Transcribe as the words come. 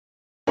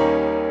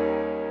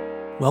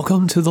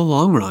Welcome to The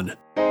Long Run.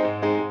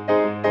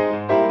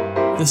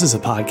 This is a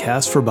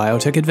podcast for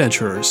biotech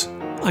adventurers.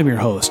 I'm your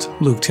host,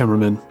 Luke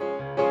Timmerman.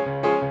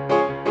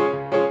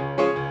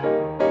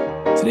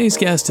 Today's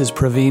guest is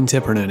Praveen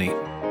Tipirneni.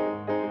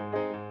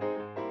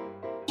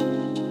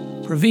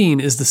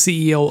 Praveen is the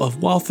CEO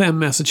of Waltham,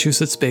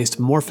 Massachusetts-based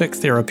Morphic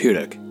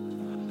Therapeutic.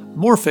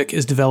 Morphic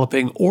is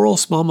developing oral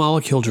small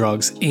molecule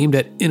drugs aimed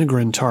at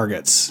integrin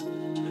targets.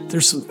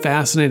 There's some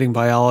fascinating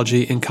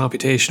biology and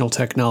computational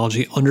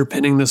technology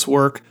underpinning this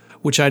work,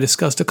 which I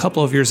discussed a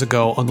couple of years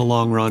ago on The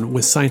Long Run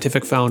with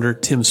scientific founder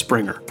Tim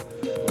Springer.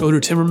 Go to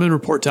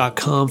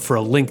timmermanreport.com for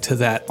a link to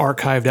that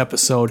archived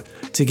episode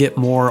to get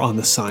more on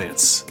the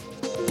science.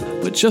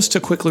 But just to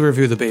quickly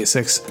review the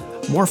basics,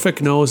 Morphic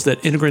knows that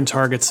integrin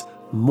targets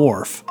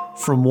morph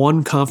from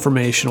one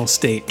conformational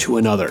state to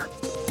another.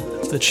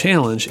 The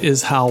challenge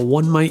is how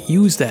one might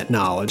use that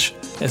knowledge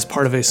as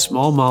part of a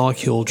small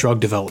molecule drug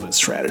development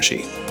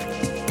strategy.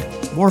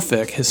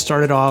 Morphic has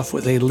started off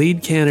with a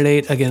lead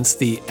candidate against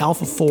the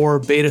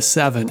alpha-4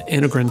 beta-7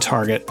 integrin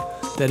target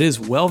that is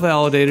well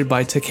validated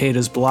by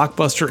Takeda's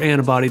blockbuster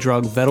antibody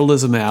drug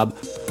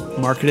vedolizumab,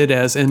 marketed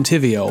as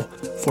Entyvio,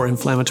 for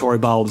inflammatory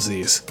bowel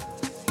disease.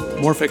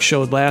 Morphic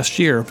showed last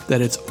year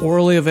that its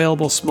orally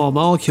available small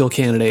molecule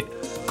candidate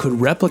could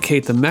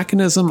replicate the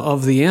mechanism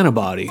of the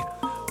antibody,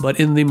 but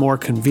in the more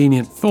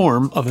convenient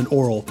form of an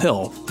oral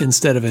pill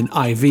instead of an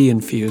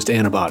IV-infused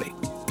antibody.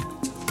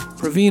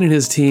 Praveen and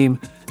his team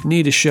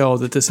need to show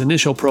that this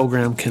initial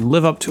program can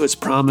live up to its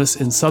promise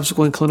in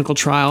subsequent clinical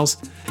trials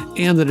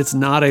and that it's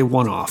not a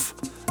one-off,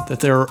 that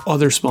there are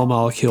other small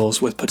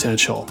molecules with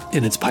potential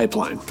in its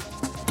pipeline.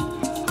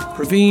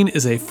 Praveen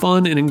is a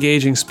fun and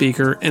engaging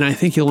speaker, and I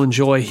think you'll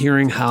enjoy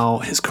hearing how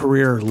his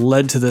career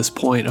led to this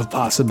point of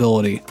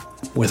possibility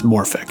with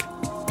Morphic.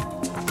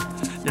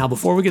 Now,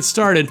 before we get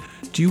started,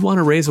 do you want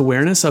to raise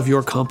awareness of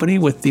your company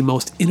with the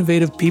most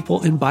innovative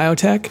people in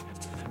biotech?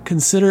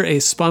 Consider a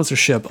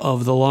sponsorship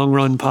of the Long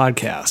Run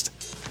podcast.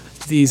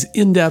 These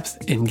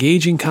in-depth,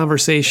 engaging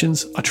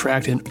conversations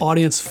attract an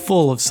audience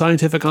full of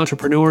scientific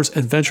entrepreneurs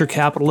and venture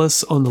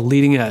capitalists on the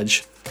leading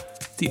edge.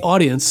 The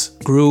audience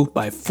grew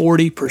by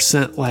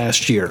 40%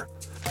 last year.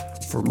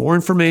 For more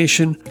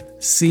information,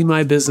 see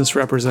my business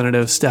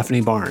representative,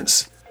 Stephanie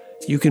Barnes.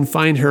 You can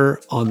find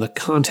her on the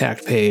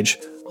contact page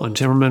on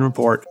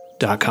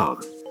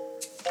timmermanreport.com.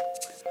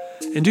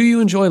 And do you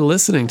enjoy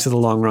listening to the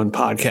Long Run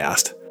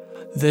podcast?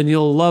 Then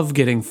you'll love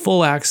getting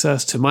full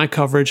access to my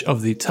coverage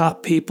of the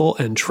top people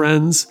and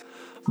trends,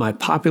 my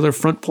popular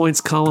Front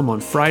Points column on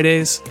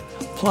Fridays,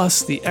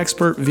 plus the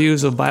expert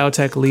views of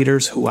biotech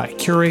leaders who I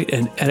curate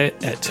and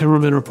edit at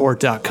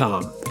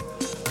timmermanreport.com.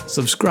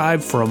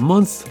 Subscribe for a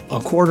month, a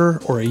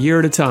quarter, or a year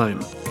at a time.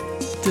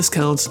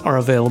 Discounts are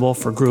available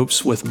for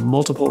groups with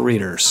multiple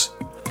readers.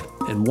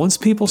 And once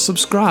people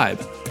subscribe,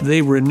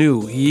 they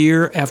renew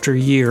year after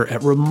year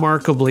at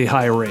remarkably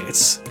high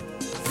rates.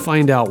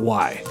 Find out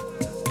why.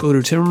 Go to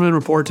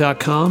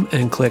timmermanreport.com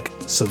and click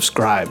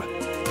subscribe.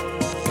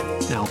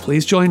 Now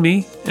please join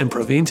me and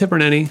Praveen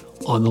Tipirneni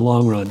on The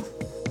Long Run.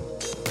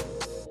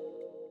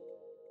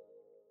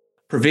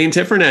 Praveen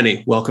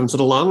Tipirneni, welcome to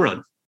The Long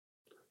Run.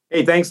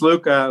 Hey, thanks,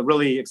 Luke.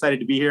 Really excited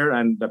to be here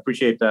and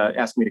appreciate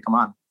asking me to come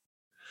on.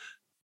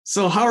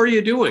 So how are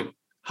you doing?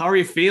 How are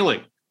you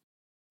feeling?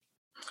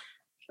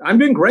 I'm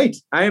doing great.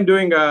 I am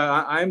doing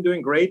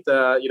great.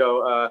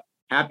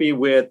 Happy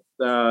with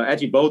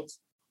actually both.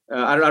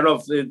 I don't know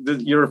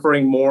if you're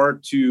referring more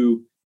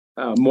to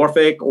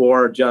Morphic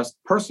or just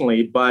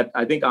personally, but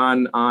I think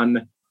on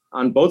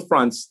both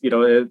fronts,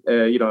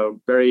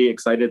 very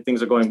excited.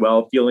 Things are going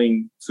well.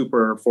 Feeling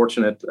super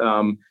fortunate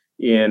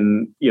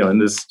in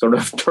this sort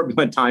of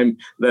turbulent time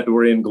that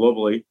we're in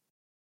globally.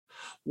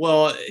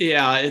 Well,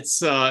 yeah,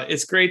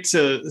 it's great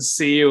to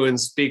see you and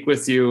speak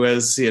with you.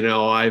 As you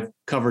know, I've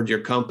covered your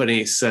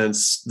company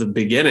since the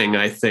beginning.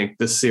 I think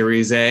the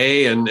Series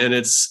A, and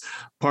it's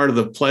part of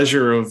the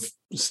pleasure of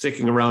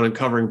sticking around and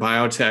covering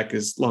biotech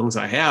as long as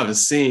I have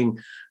is seeing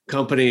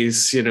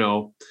companies,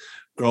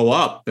 grow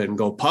up and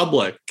go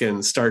public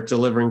and start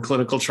delivering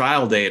clinical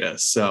trial data.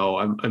 So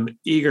I'm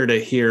eager to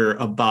hear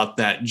about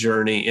that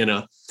journey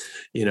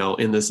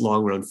in this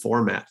long run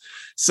format.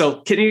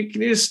 So can you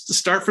just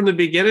start from the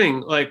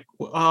beginning,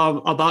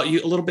 about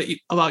you, a little bit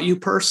about you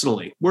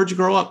personally? Where'd you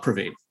grow up,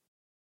 Praveen?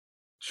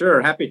 Sure,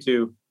 happy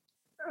to.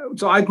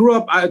 So I grew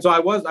up. I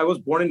was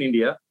born in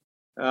India.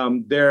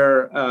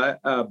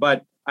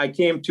 But I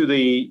came to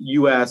the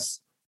U.S.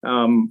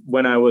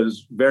 When I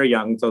was very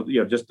young, so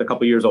just a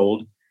couple years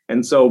old,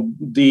 and so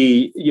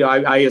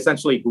I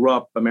essentially grew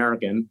up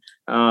American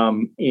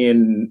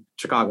in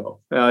Chicago.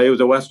 It was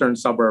a western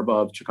suburb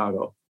of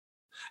Chicago.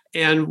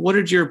 And what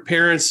did your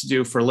parents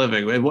do for a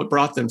living, and what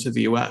brought them to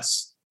the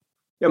U.S.?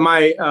 Yeah,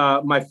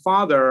 my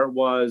father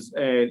was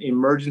an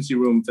emergency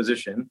room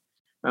physician,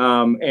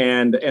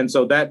 and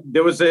so that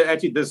there was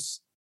actually this.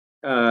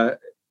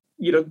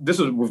 This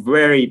was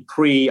very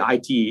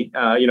pre-IT,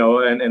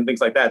 and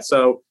things like that.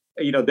 So,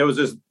 there was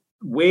this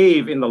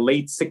wave in the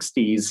late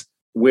 60s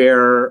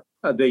where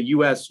the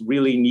U.S.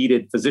 really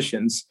needed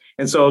physicians,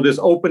 and so this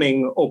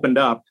opening opened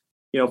up,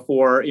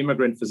 for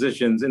immigrant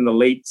physicians in the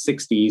late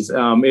 '60s.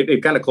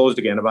 It kind of closed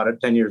again about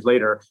 10 years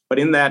later, but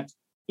in that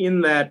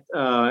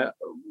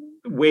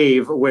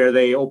wave where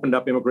they opened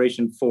up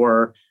immigration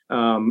for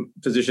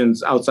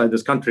physicians outside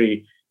this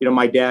country,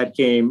 my dad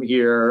came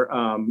here.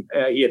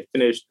 He had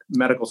finished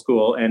medical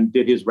school and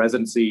did his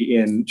residency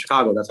in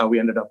Chicago. That's how we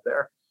ended up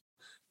there.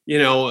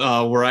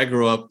 Where I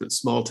grew up,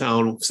 small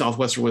town,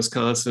 southwestern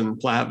Wisconsin,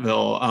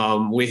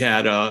 Platteville, we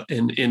had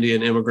an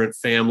Indian immigrant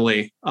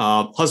family,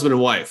 husband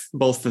and wife,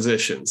 both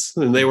physicians.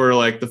 And they were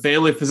like the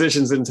family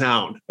physicians in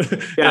town.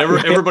 Yeah.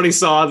 Everybody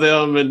saw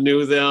them and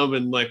knew them.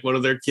 And like one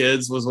of their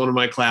kids was one of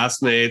my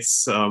classmates.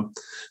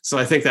 So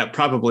I think that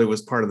probably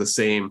was part of the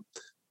same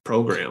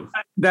program.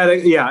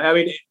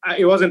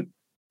 It wasn't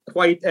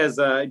quite as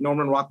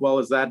Norman Rockwell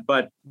as that,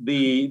 but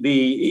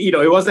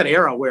it was an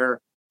era where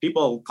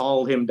people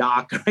called him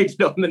Doc, right?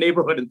 In the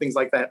neighborhood and things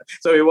like that.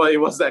 So it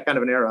was that kind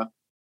of an era.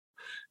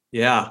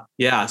 Yeah.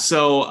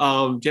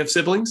 So, do you have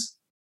siblings?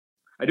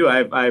 I do.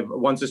 I have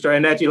one sister,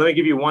 and actually, let me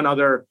give you one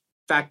other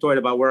factoid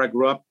about where I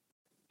grew up.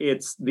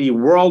 It's the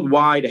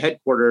worldwide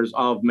headquarters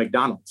of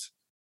McDonald's,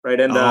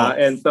 right?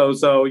 And so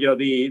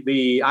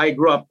I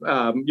grew up.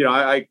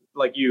 I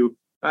like you.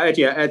 I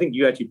think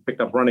you actually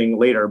picked up running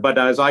later, but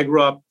as I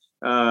grew up.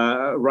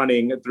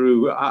 Running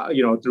through,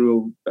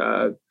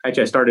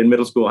 actually I started in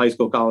middle school, high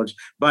school, college,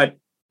 but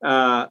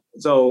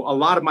so a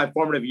lot of my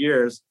formative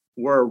years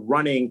were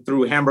running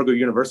through Hamburger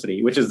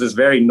University, which is this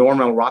very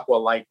Norman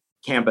Rockwell-like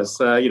campus,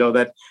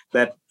 that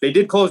they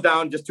did close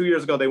down just 2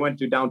 years ago. They went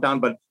to downtown,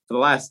 but for the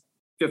last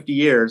 50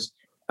 years,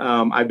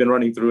 I've been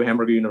running through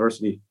Hamburger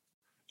University.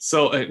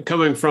 So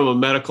coming from a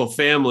medical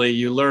family,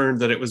 you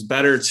learned that it was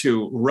better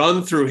to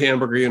run through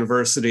Hamburger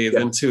University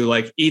than to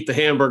like eat the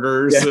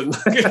hamburgers.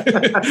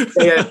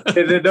 Yeah.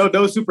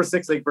 No Super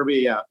 6 for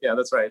me. Yeah,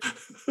 that's right.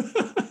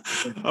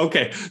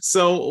 Okay.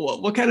 So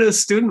what kind of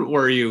student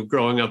were you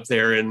growing up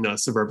there in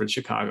suburban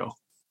Chicago?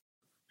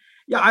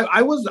 Yeah,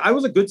 I was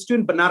a good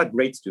student, but not a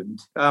great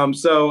student. And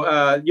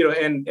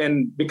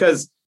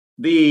because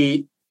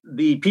the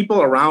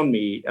people around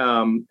me,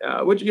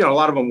 which, a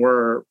lot of them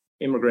were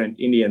immigrant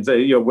Indians,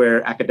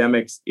 where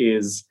academics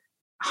is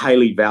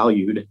highly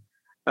valued.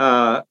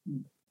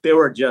 There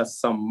were just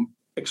some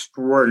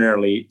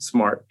extraordinarily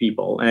smart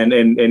people, and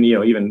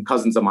even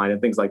cousins of mine and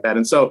things like that.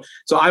 And so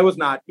I was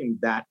not in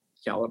that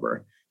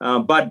caliber,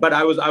 but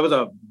I was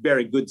a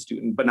very good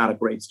student, but not a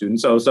great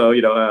student. So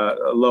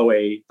a low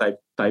A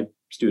type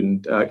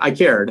student. I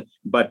cared,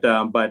 but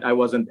I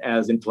wasn't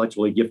as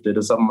intellectually gifted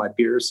as some of my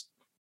peers.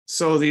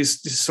 So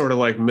these sort of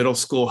like middle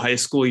school, high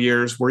school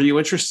years, were you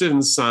interested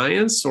in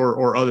science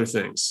or other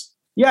things?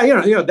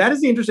 Yeah, that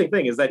is the interesting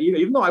thing, is that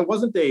even though I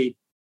wasn't a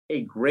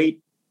great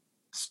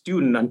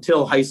student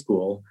until high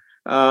school,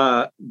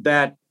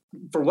 that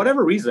for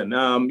whatever reason,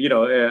 I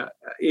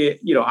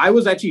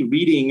was actually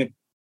reading.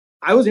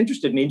 I was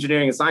interested in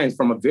engineering and science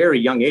from a very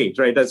young age,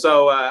 right?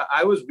 So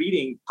I was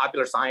reading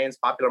popular science,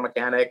 popular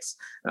mechanics.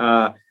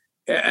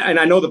 And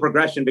I know the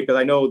progression because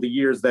I know the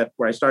years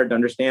where I started to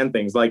understand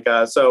things like,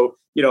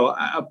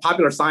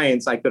 popular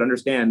science, I could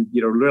understand,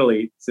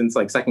 literally since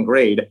like second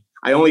grade.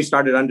 I only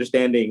started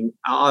understanding,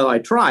 I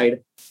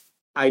tried.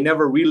 I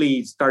never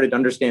really started to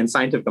understand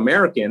Scientific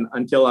American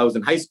until I was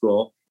in high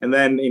school. And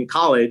then in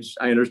college,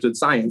 I understood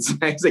science.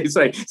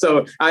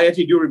 So I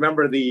actually do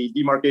remember the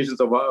demarcations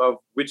of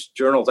which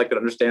journals I could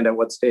understand at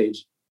what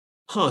stage.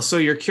 So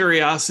your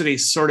curiosity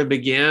sort of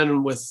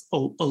began with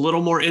a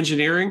little more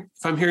engineering,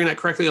 if I'm hearing that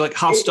correctly, like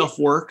how stuff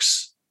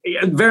works?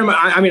 Very much.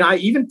 I mean,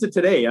 even to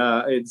today,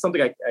 it's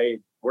something I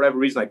for whatever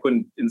reason, I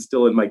couldn't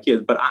instill in my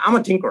kids, but I'm a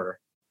tinkerer.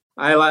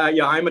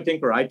 I'm a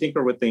tinkerer. I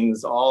tinker with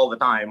things all the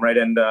time, right?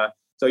 And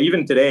so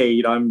even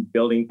today, I'm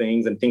building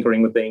things and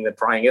tinkering with things and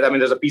trying it. I mean,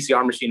 there's a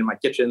PCR machine in my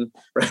kitchen,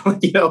 right?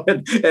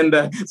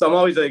 So I'm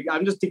always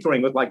I'm just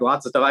tinkering with like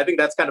lots of stuff. I think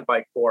that's kind of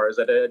my core, is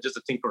that just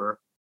a tinkerer.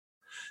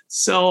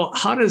 So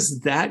how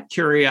does that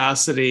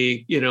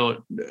curiosity,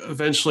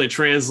 eventually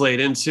translate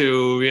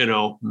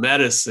into,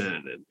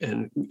 medicine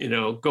and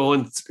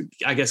going,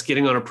 I guess,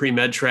 getting on a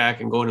pre-med track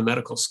and going to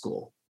medical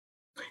school?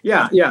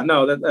 Yeah.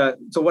 No.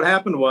 So what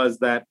happened was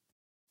that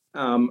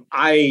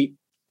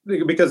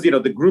because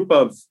the group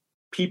of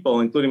people,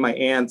 including my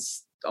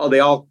aunts, they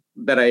all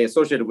that I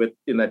associated with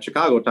in that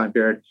Chicago time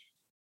period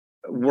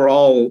were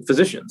all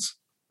physicians,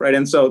 right?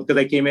 And so because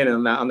they came in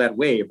on that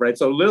wave, right?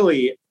 So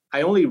literally,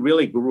 I only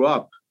really grew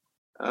up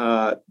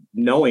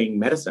knowing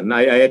medicine.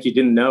 I actually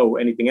didn't know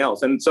anything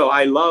else. And so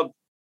I loved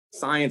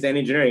science and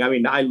engineering. I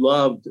mean, I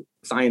loved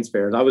science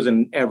fairs. I was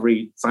in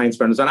every science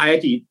fair. And I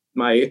actually,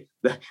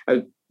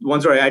 one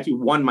story, I actually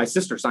won my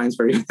sister's science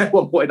fair at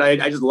one point. I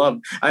just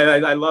loved,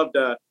 I loved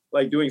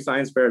like doing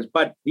science fairs.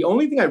 But the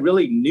only thing I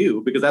really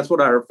knew, because that's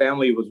what our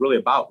family was really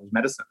about, was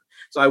medicine.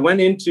 So I went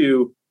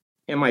into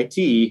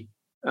MIT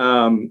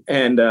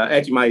and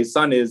actually my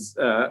son is,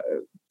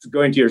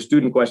 going to your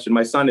student question,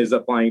 my son is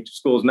applying to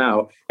schools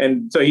now.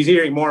 And so he's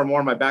hearing more and more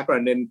of my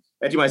background. And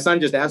actually my son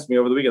just asked me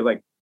over the weekend,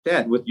 like,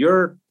 Dad, with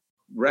your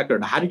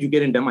record, how did you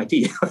get into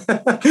MIT?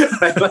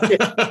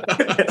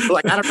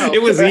 Like, I don't know.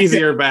 It was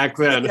easier back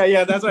then.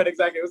 Yeah, that's right.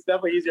 Exactly. It was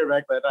definitely easier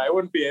back then. I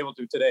wouldn't be able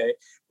to today.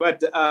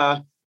 But,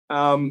 but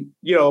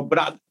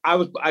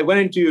I went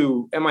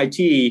into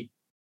MIT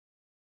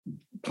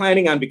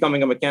planning on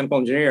becoming a mechanical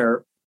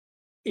engineer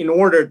in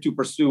order to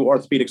pursue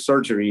orthopedic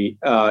surgery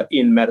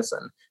in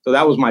medicine. So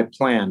that was my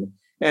plan.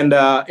 And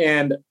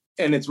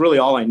it's really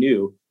all I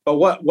knew. But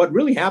what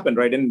really happened,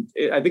 right? And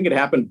I think it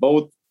happened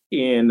both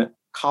in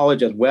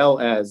college as well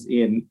as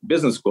in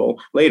business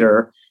school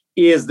later,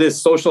 is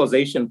this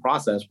socialization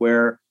process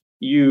where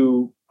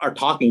you are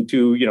talking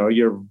to,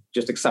 your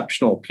just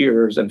exceptional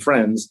peers and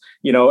friends,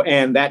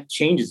 and that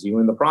changes you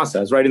in the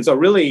process, right? And so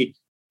really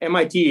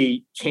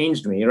MIT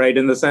changed me, right?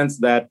 In the sense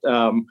that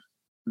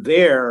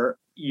there,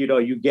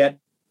 you get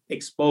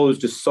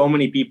exposed to so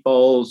many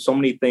people, so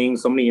many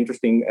things, so many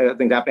interesting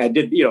things happening. I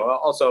did,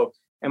 also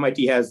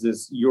MIT has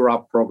this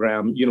UROP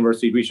program,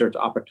 University Research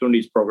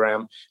Opportunities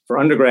Program for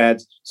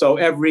undergrads. So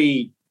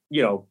every,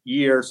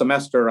 year,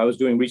 semester, I was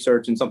doing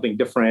research in something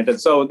different. And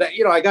so that,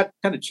 I got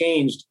kind of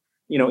changed,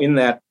 in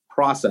that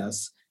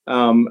process.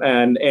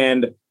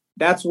 And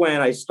that's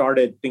when I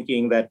started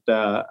thinking that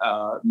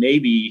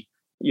maybe,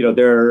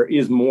 there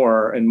is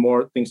more and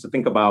more things to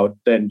think about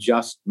than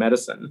just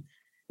medicine.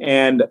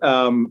 And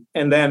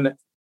then,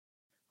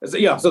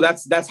 so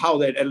that's how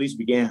that at least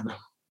began.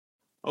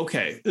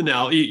 Okay.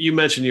 Now you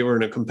mentioned you were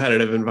in a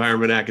competitive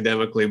environment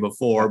academically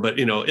before, but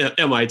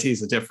MIT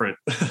is a different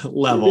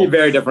level.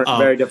 Very different.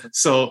 Very different.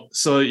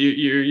 So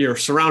you're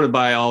surrounded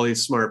by all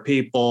these smart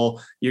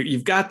people.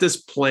 You've got this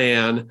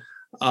plan.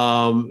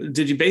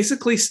 Did you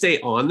basically stay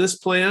on this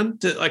plan?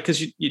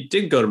 Because you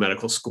did go to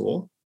medical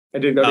school. I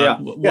did go. Yeah.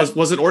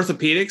 Was it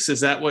orthopedics? Is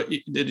that what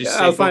did you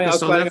stay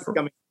focused on that?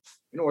 Becoming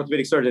an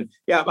orthopedic surgeon.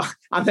 Yeah.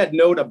 On that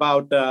note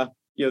about the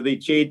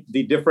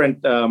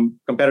different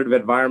competitive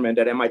environment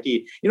at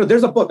MIT.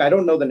 There's a book, I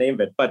don't know the name of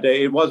it, but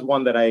it was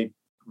one that I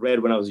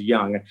read when I was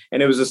young,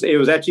 and it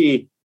was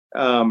actually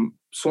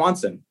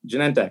Swanson,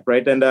 Genentech,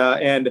 right?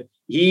 And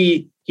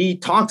he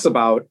talks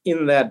about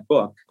in that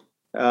book,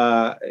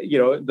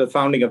 the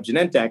founding of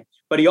Genentech,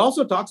 but he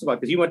also talks about,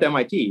 because he went to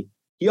MIT,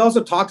 he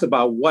also talks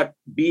about what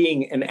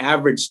being an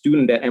average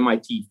student at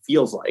MIT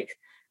feels like.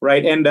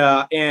 Right. And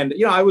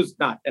I was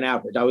not an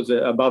average, I was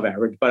above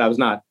average, but I was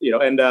not,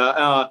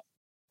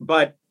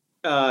 but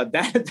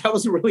that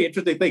was a really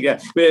interesting thing. Yeah.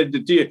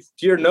 To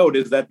your note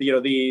is that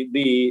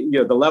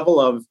the level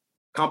of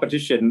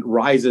competition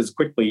rises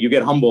quickly. You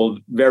get humbled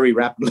very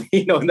rapidly,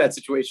 in that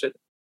situation.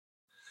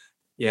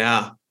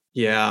 Yeah.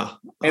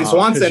 And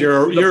Swanson,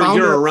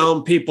 you're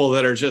around people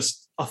that are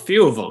just a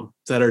few of them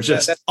that are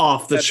just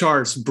off the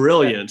charts,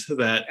 brilliant.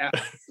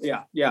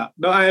 Yeah.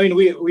 No, I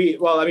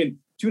mean,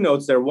 two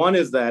notes there. One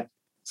is that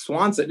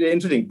Swanson,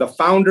 interesting, the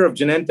founder of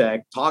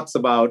Genentech talks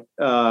about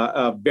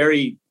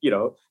very,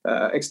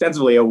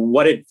 extensively of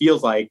what it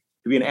feels like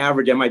to be an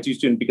average MIT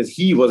student, because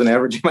he was an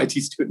average MIT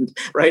student,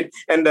 right?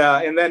 And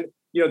then,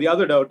 the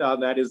other note on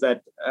that is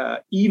that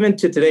even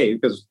to today,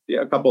 because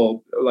a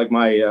couple like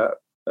my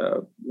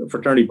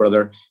fraternity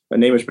brother,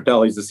 Naimish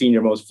Patel, he's the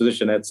senior most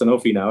physician at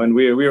Sanofi now, and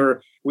we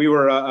were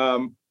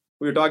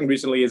talking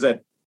recently, is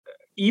that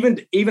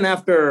even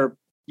after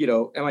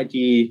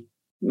MIT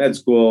med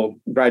school,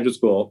 graduate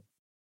school,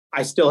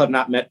 I still have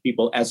not met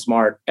people as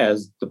smart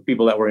as the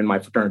people that were in my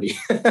fraternity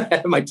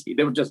at MIT.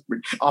 They were just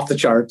off the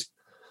chart.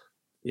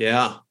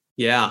 Yeah.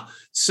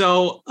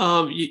 So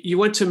you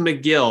went to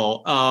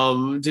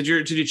McGill. Did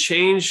you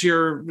change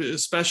your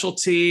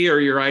specialty or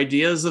your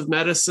ideas of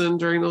medicine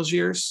during those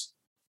years?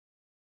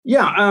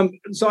 Yeah.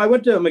 So I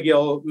went to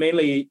McGill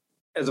mainly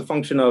as a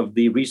function of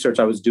the research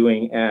I was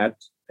doing at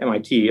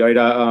MIT, right?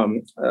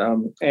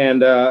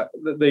 And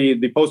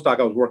the postdoc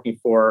I was working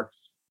for,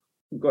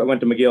 I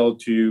went to McGill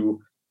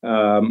to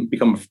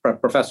become a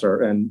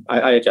professor, and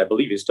I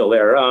believe he's still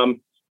there.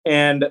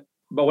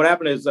 But what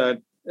happened is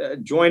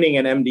joining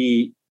an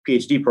MD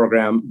PhD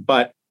program,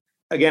 but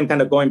again,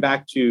 kind of going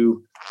back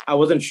to, I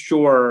wasn't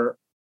sure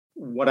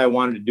what I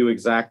wanted to do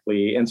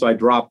exactly, and so I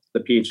dropped the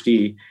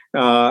PhD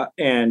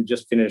and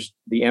just finished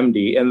the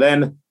MD. And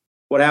then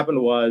what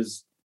happened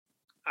was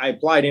I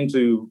applied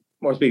into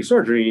orthopedic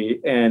surgery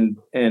and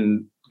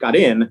got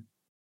in,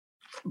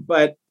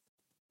 but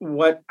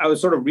what I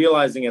was sort of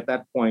realizing at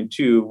that point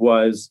too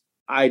was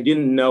I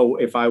didn't know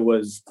if I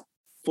was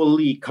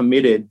fully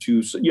committed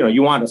to,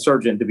 you want a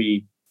surgeon to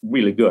be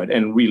really good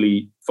and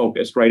really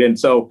focused, right? And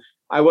so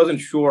I wasn't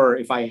sure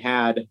if I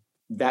had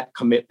that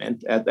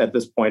commitment at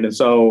this point. And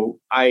so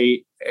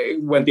I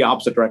went the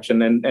opposite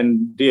direction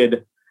and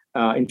did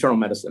internal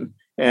medicine.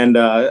 And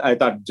I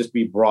thought just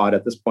be broad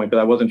at this point,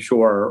 because I wasn't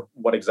sure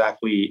what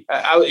exactly,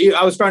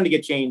 I was trying to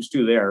get change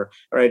too there,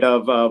 right?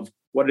 Of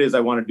what it is I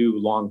want to do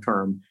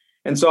long-term.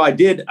 And so I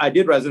did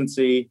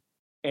residency,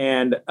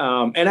 and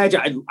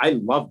I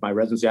loved my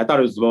residency. I thought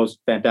it was the most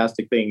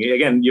fantastic thing.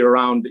 Again, you're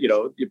around,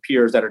 your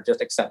peers that are just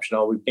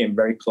exceptional. We became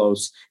very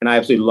close, and I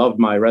absolutely loved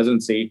my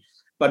residency.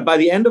 But by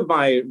the end of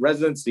my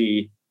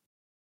residency,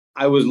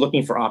 I was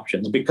looking for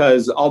options,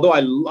 because although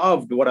I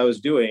loved what I was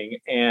doing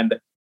and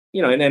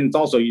and it's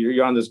also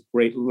you're on this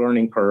great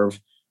learning curve.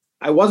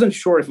 I wasn't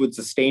sure if it would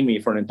sustain me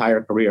for an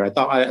entire career. I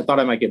thought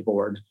I might get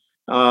bored,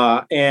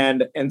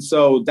 and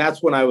so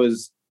that's when I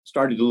was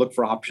starting to look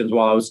for options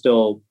while I was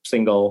still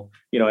single,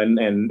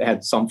 and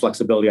had some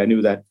flexibility. I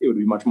knew that it would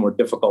be much more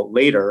difficult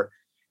later,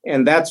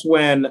 and that's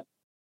when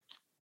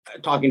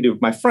talking to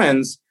my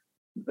friends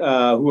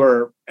who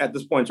are at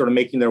this point sort of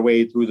making their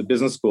way through the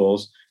business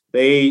schools,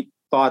 they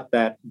thought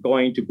that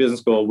going to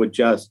business school would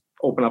just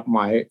open up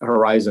my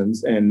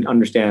horizons and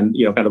understand,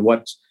 kind of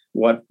what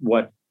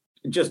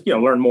just,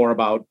 learn more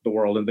about the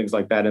world and things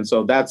like that. And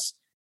so that's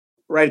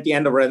right at the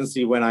end of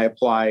residency when I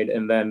applied,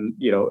 and then,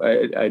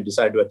 I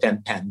decided to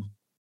attend Penn.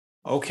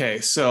 Okay,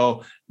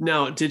 so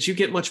now, did you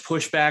get much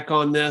pushback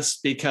on this?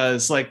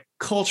 Because, like,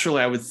 culturally,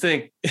 I would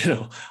think,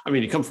 you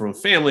come from a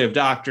family of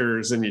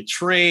doctors and you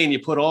train, you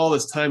put all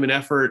this time and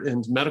effort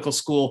into medical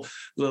school.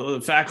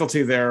 The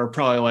faculty there are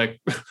probably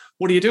like,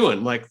 what are you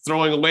doing? Like,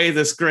 throwing away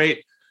this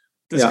great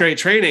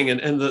training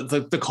and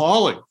the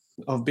calling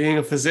of being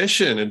a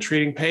physician and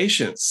treating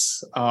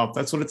patients.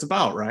 That's what it's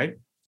about, right?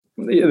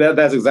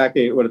 That's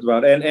exactly what it's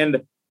about.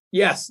 And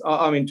yes,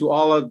 to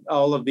all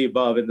of the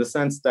above, in the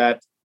sense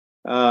that,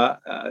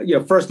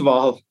 first of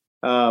all,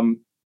 I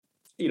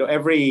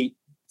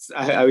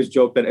always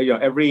joke that,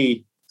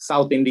 every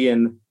South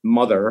Indian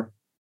mother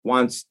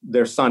wants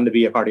their son to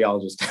be a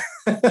cardiologist,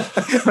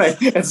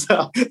 right? And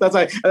so that's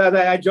why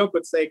I joke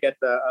with Sake at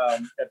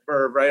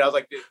Verve, right? I was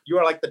like, you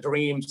are like the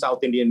dream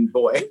South Indian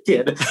boy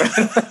kid,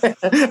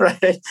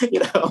 right?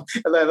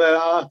 And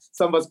then,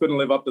 some of us couldn't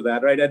live up to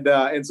that, right?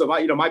 And so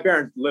my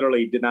parents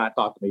literally did not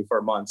talk to me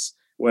for months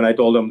when I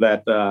told them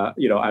that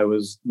I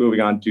was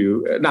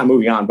not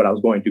moving on, but I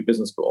was going to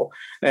business school,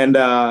 and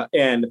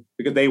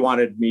because they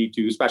wanted me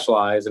to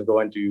specialize and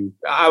go into,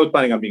 I was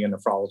planning on being a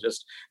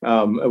nephrologist,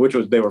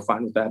 they were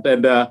fine with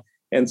that,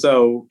 and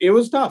so it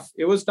was tough.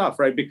 It was tough,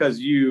 right? Because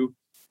you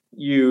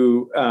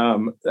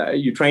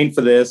train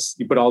for this,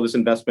 you put all this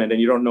investment, and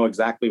you don't know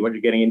exactly what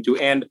you're getting into.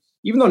 And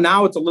even though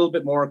now it's a little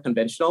bit more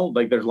conventional,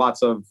 like there's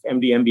lots of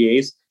MD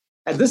MBAs,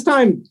 at this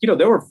time,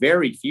 there were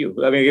very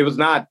few. I mean,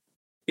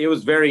 it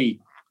was very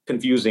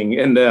confusing,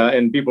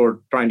 and people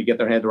were trying to get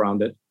their head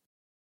around it.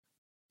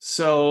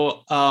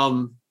 So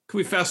can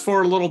we fast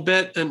forward a little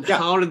bit, and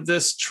how did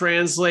this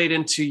translate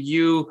into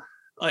you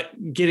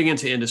getting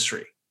into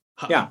industry?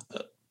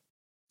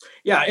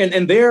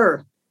 And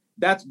there,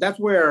 that's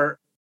where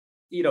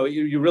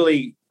you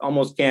really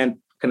almost can't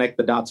connect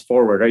the dots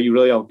forward, or you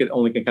really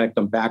only can connect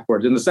them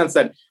backwards, in the sense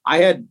that I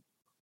had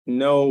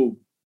no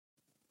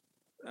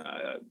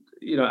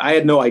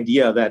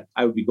idea that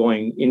I would be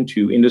going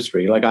into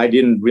industry. Like, I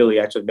didn't really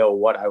actually know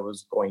what I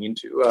was going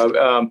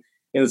into,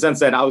 in the sense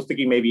that I was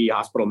thinking maybe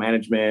hospital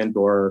management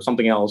or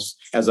something else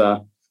as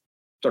a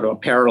sort of a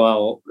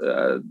parallel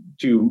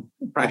to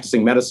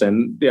practicing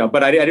medicine.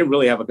 But I didn't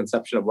really have a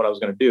conception of what I was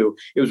going to do.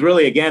 It was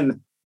really,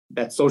 again,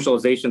 that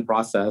socialization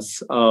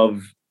process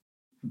of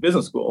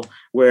business school,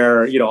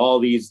 where all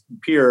these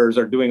peers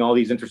are doing all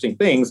these interesting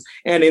things.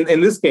 And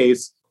in this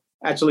case,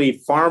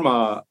 actually,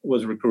 pharma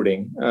was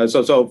recruiting.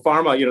 So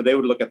pharma, they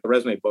would look at the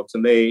resume books,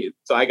 and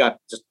so I got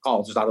just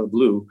calls just out of the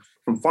blue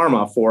from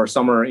pharma for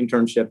summer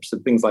internships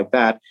and things like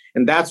that.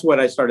 And that's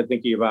what I started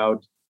thinking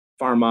about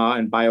pharma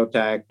and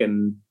biotech,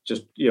 and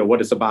just,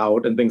 what it's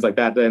about and things like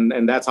that.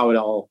 And that's how it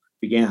all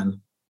began.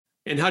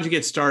 And how'd you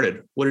get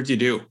started? What did you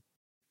do?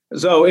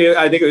 So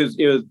I think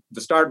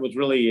the start was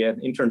really an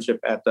internship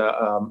at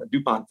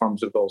DuPont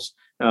Pharmaceuticals,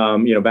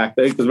 back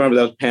then, because remember,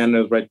 that was Penn,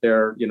 it was right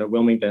there,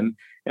 Wilmington.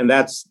 And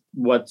that's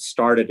what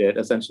started it,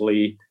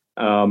 essentially,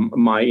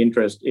 my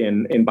interest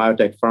in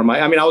biotech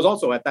pharma. I mean, I was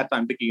also at that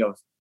time thinking of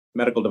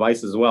medical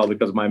devices as well,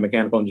 because of my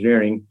mechanical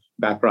engineering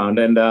background.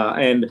 And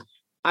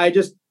I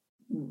just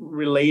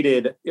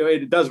related,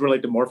 it does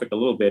relate to Morphic a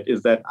little bit,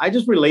 is that I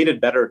just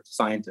related better to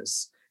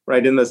scientists,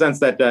 right? In the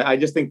sense that I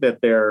just think that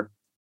they're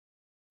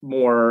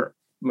more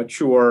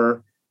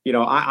mature.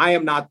 I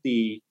am not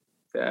the,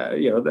 from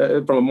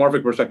a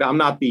Morphic perspective, I'm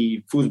not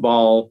the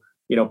foosball,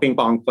 ping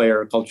pong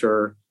player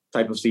culture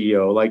type of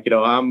CEO. Like,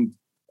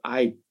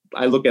 I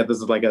look at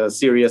this as like a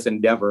serious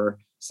endeavor,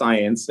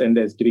 science, and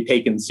is to be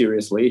taken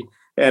seriously.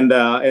 And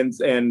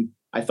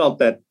I felt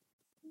that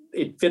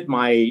it fit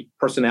my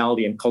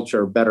personality and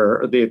culture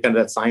better, the kind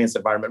of that science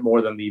environment,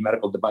 more than the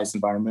medical device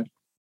environment.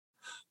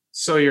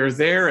 So you're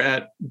there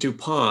at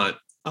DuPont,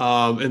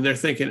 and they're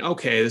thinking,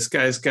 okay, this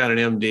guy's got an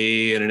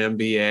MD and an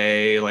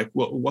MBA. Like,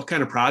 what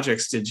kind of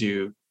projects did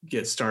you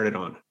get started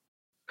on?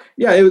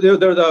 Yeah,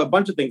 there was a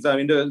bunch of things. I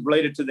mean,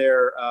 related to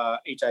their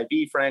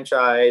HIV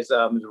franchise.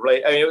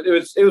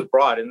 It was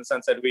broad, in the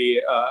sense that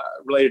we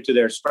related to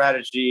their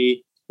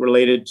strategy,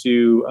 related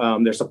to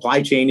their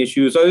supply chain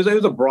issues. So it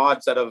was a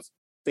broad set of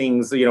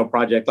things,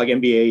 projects, like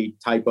MBA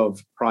type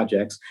of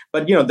projects.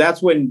 But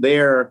that's when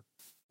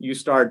you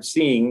start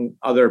seeing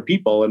other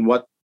people and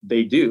what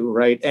they do,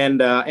 right?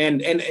 And I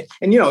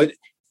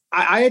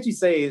actually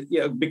say,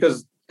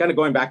 because kind of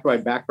going back to my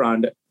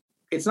background,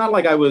 it's not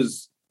like I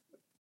was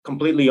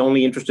completely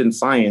only interested in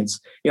science.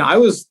 I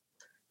was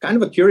kind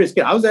of a curious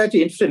kid. I was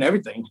actually interested in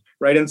everything,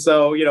 right? And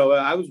so,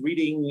 I was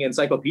reading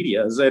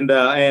encyclopedias, and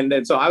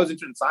so I was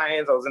interested in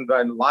science. I was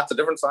in lots of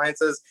different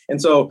sciences,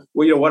 and so,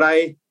 what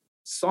I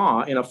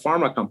saw in a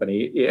pharma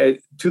company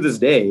to this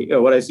day,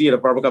 what I see at a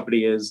pharma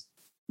company is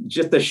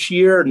just the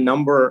sheer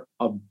number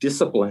of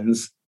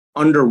disciplines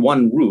under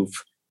one roof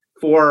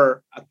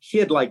for a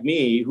kid like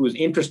me who's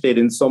interested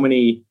in so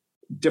many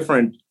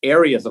different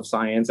areas of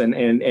science and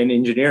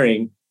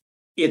engineering.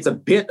 It's a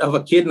bit of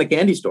a kid in a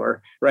candy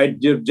store, right?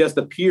 Just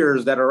the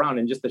peers that are around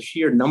and just the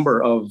sheer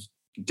number of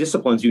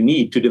disciplines you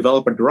need to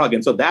develop a drug.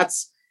 And so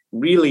that's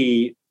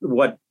really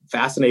what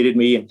fascinated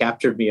me and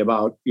captured me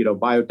about,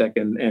 biotech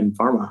and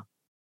pharma.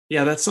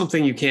 Yeah, that's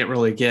something you can't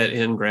really get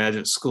in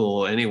graduate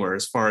school anywhere,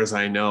 as far as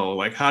I know.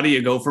 Like, how do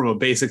you go from a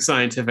basic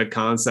scientific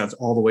concept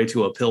all the way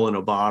to a pill in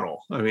a bottle?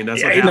 I mean,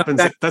 that's what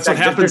happens. That's what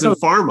happens in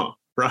pharma,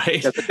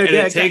 right? And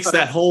it takes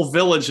that whole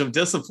village of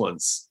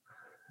disciplines.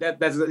 I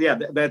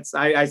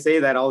say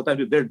that all the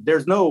time.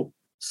 There's no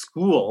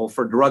school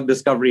for drug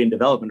discovery and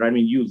development, right? I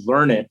mean, you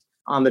learn it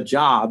on the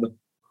job,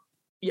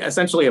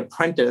 essentially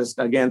apprenticed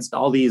against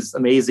all these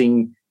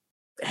amazing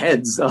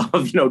heads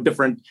of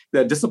different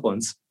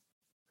disciplines.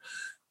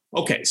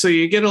 Okay, so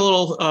you get a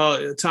little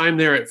time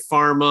there at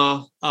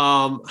pharma.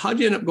 How'd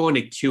you end up going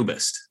to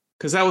Cubist?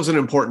 Because that was an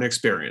important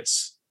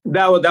experience.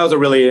 That was a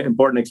really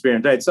important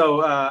experience, right?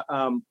 So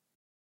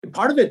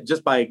part of it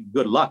just by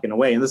good luck in a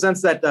way, in the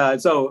sense that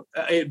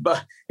it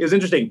was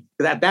interesting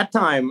because at that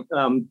time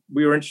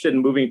we were interested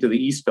in moving to the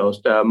East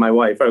Coast. My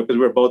wife, because we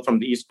were both from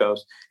the East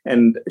Coast,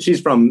 and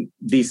she's from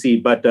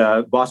DC, but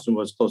Boston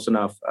was close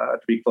enough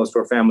to be close to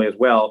her family as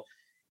well.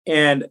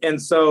 And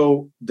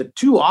so the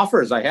two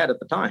offers I had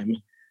at the time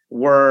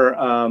were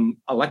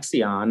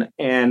Alexion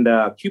and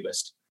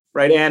Cubist,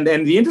 right? And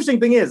the interesting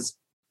thing is,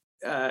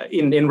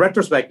 in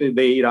retrospect,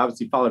 they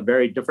obviously followed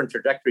very different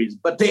trajectories,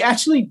 but they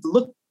actually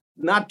looked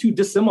not too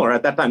dissimilar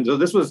at that time. So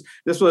this was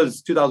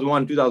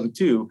 2001,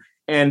 2002,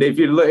 and if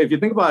you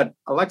think about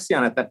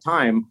Alexion at that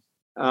time,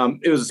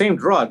 it was the same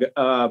drug,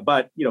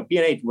 but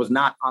PNH was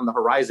not on the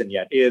horizon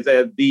yet.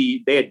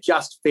 They had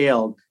just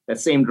failed that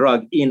same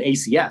drug in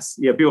ACS.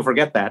 People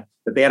forget that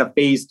they had a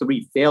phase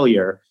 3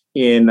 failure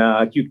in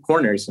acute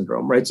coronary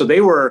syndrome, right? So they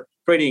were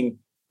trading,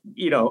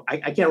 I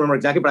can't remember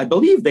exactly, but I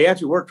believe they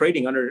actually were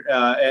trading under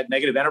at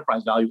negative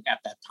enterprise value at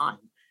that time.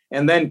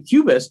 And then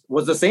Cubist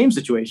was the same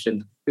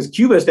situation, because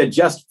Cubist had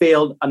just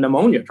failed a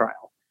pneumonia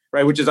trial,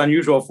 right? Which is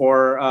unusual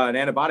for an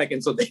antibiotic.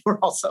 And so they were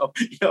also,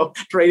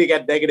 trading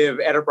at negative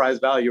enterprise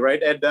value,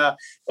 right?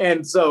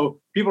 And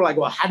so people are like,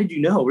 well, how did you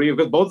know?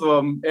 Because both of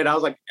them, and I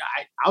was like,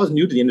 I was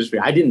new to the industry.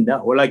 I didn't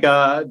know. Like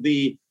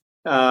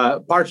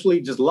partially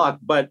just luck,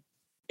 but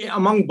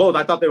among both,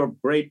 I thought they were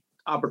great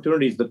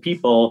opportunities, the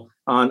people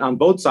on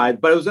both sides,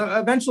 but it was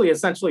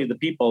essentially the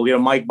people,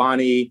 Mike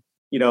Bonney,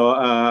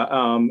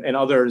 and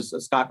others,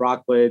 Scott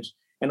Rockledge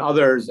and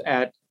others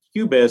at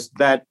Cubist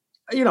that,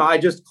 I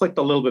just clicked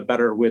a little bit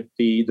better with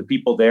the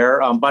people there.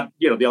 But,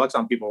 the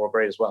Alexion people were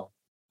great as well.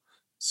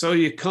 So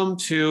you come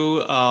to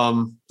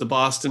the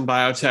Boston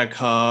Biotech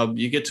Hub,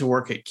 you get to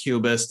work at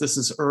Cubist. This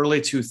is early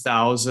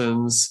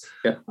 2000s.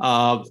 Yeah.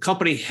 The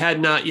company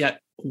had not yet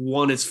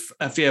won its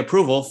FDA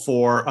approval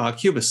for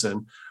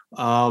Cubicin.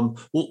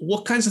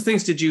 What kinds of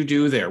things did you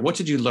do there? What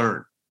did you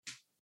learn?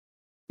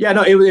 Yeah,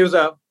 no, it was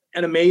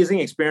an amazing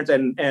experience,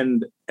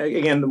 and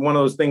again, one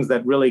of those things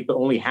that really could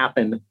only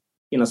happen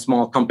in a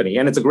small company,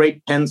 and it's a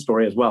great Penn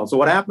story as well. So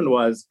what happened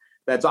was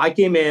that I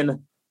came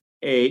in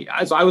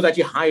I was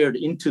actually hired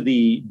into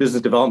the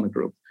business development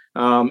group,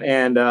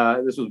 and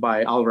this was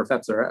by Oliver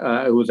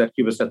Fetzer, who was at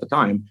Cubist at the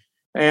time,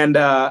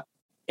 but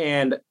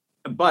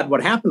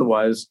what happened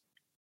was,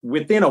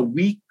 within a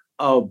week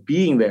of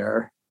being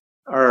there,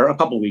 or a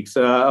couple of weeks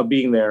of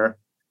being there,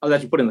 I was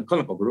actually put in the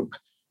clinical group.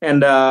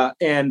 And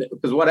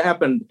because what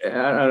happened,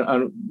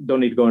 I don't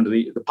need to go into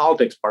the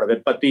politics part of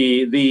it, but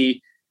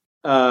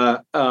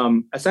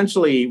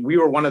essentially we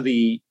were one of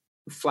the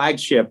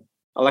flagship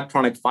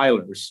electronic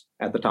filers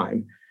at the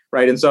time,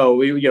 right? And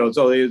so it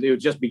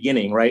was just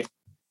beginning, right?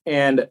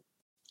 And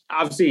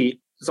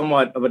obviously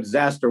somewhat of a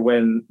disaster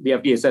when the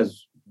FDA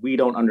says, we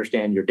don't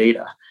understand your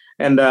data.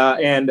 And at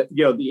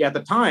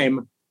the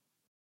time,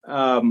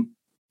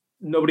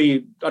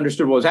 nobody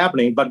understood what was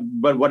happening. But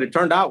what it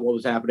turned out, what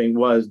was happening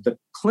was the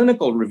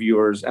clinical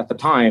reviewers at the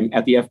time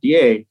at the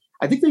FDA,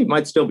 I think they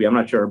might still be, I'm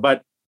not sure,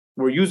 but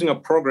we're using a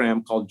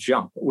program called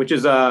JUMP, which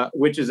is an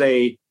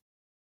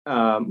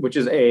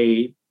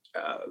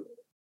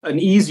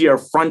easier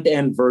front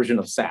end version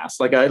of SAS,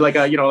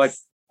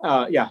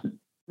 yeah.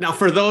 Now,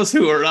 for those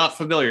who are not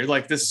familiar,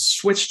 like this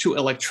switch to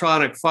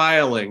electronic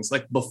filings,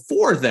 like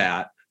before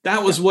that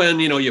was when,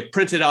 you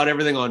printed out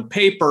everything on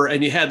paper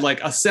and you had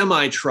like a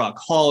semi truck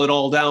haul it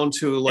all down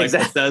to like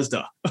exactly.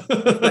 Bethesda.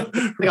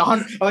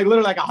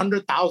 Literally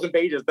 100,000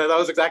 pages. That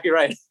was exactly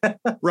right.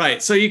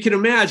 Right. So you can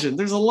imagine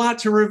there's a lot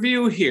to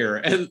review here,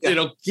 and,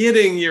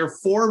 getting your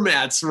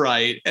formats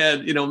right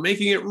and,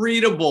 making it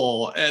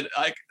readable and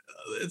like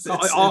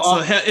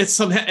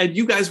And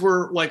you guys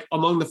were like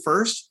among the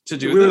first to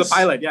do this? We were the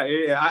pilot.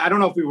 Yeah. I don't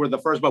know if we were the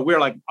first, but we were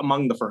like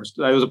among the first.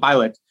 It was a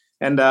pilot.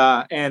 And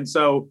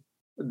so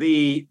and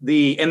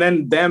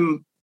then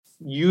them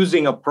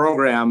using a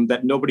program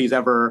that nobody's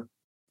ever,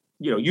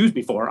 used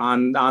before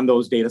on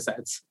those data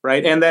sets.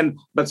 Right.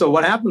 But so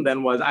what happened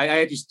then was I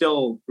actually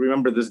still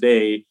remember this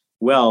day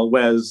well, it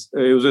was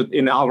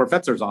in Oliver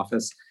Fetzer's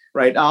office.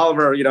 Right.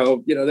 Oliver, they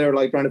were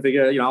like trying to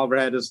figure out, Oliver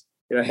had his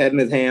head in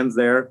his hands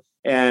there,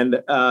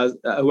 and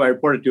who I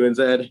reported to and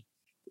said,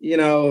 the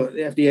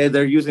FDA,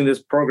 they're using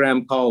this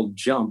program called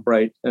JUMP,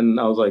 right? And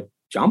I was like,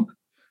 JUMP?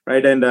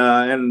 Right. And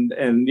I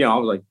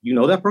was like,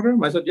 that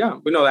program? I said, yeah,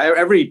 we know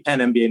every Penn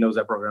MBA knows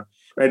that program.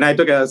 Right. And I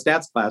took a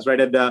stats class,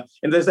 right? And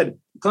they said,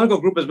 clinical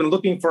group has been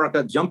looking for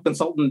a JUMP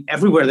consultant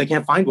everywhere. They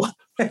can't find one.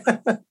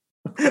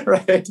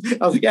 Right.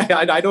 I was like, yeah,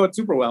 I know it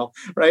super well.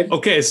 Right.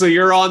 Okay. So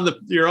you're on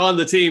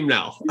the team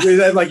now.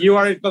 Like you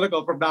are in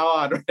clinical from now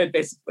on, right?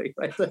 Basically.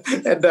 Right.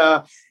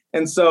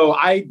 And so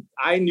I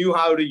knew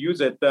how to use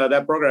it,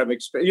 that program,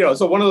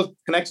 so one of those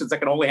connections that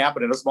can only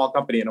happen in a small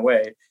company in a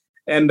way.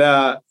 And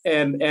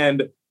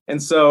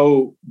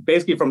so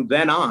basically from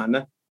then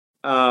on,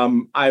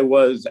 I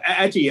was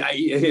actually,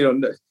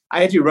 I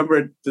actually remember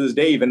it to this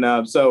day even.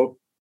 So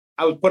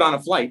I was put on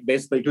a flight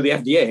basically to the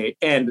FDA,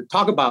 and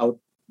talk about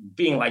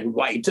being like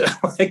white,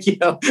 like,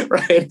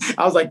 right.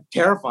 I was like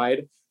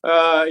terrified,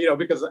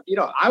 because,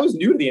 I was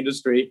new to the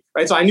industry,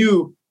 right? So I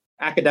knew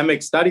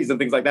academic studies and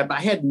things like that, but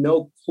I had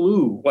no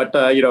clue what,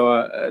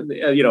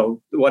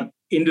 what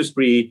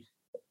industry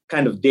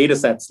kind of data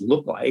sets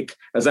look like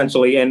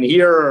essentially. And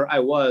here I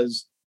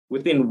was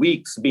within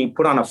weeks being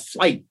put on a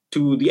flight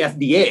to the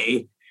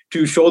FDA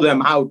to show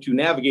them how to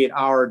navigate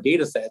our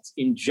data sets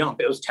in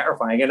JUMP. It was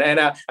terrifying. And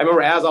I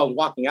remember as I was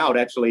walking out,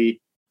 actually,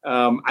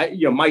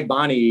 Mike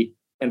Bonney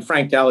and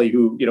Frank Talley,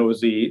 who,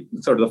 was the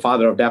sort of the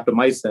father of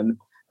daptomycin,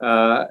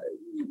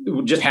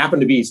 just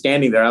happened to be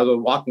standing there. I was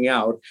walking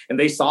out, and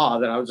they saw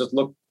that I was just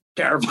looked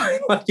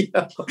terrified, like,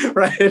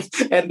 right?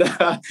 And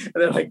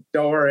they're like,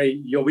 "Don't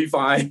worry, you'll be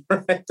fine,"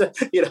 right? But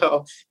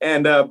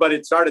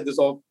it started this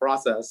whole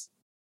process.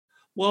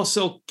 Well,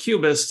 so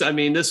Cubist, I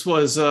mean, this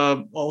was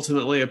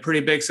ultimately a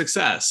pretty big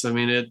success. I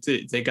mean,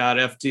 they got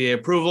FDA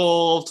approval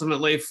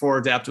ultimately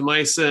for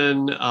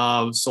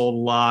daptomycin, sold a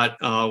lot,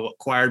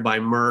 acquired by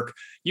Merck.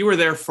 You were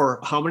there for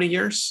how many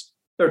years?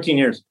 13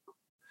 years.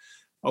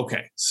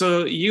 Okay.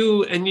 So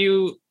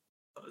you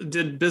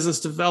did business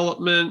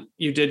development,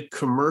 you did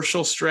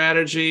commercial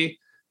strategy,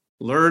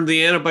 learned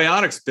the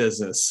antibiotics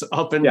business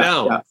up and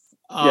down.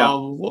 Yeah.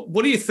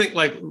 What do you think,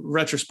 like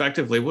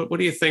retrospectively, what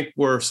do you think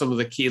were some of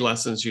the key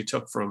lessons you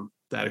took from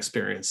that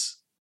experience?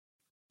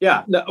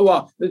 Yeah,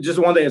 well, just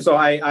one thing. So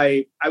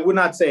I would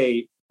not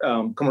say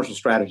commercial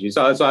strategy.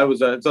 So I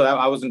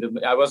wasn't in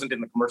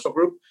the commercial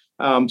group.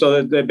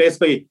 So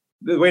basically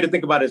the way to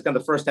think about it is kind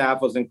of the first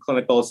half was in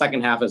clinical, the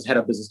second half is head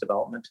of business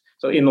development.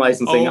 So in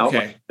licensing,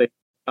 okay.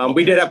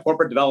 We did have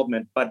corporate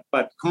development, but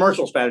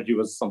commercial strategy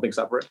was something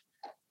separate.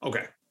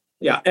 Okay.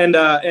 Yeah, and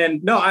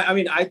no, I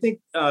mean, I think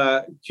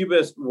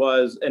Cubist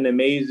was an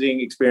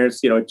amazing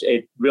experience.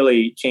 It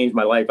really changed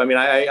my life. I mean,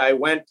 I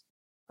went,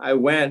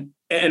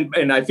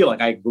 and I feel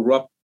like I grew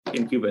up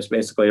in Cubist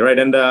basically, right?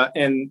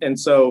 And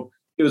so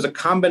it was a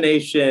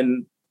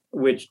combination,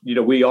 which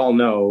we all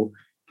know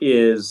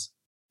is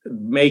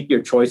make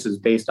your choices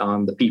based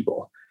on the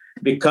people,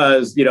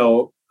 because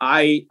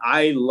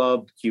I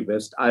loved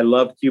Cubist. I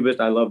loved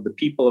Cubist. I loved the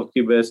people of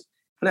Cubist.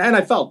 And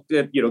I felt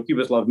that,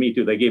 Cubist loved me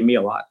too. They gave me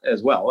a lot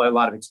as well, a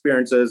lot of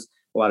experiences,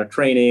 a lot of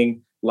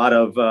training, a lot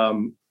of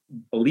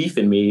belief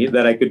in me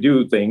that I could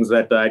do things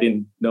that I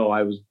didn't know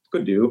I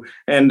could do.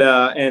 And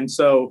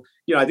so,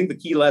 I think the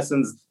key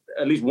lessons,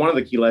 at least one of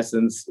the key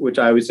lessons, which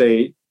I always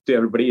say to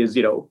everybody is,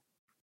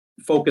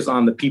 focus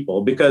on the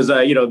people, because,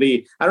 I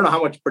don't know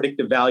how much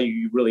predictive value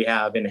you really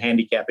have in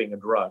handicapping a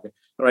drug,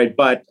 right?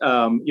 But,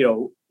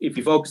 if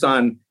you focus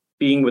on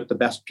being with the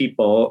best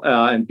people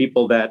and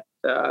people that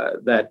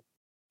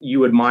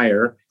you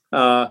admire,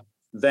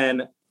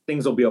 then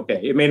things will be okay.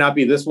 It may not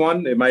be this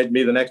one, it might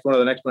be the next one or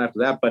the next one after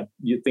that, but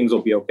things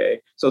will be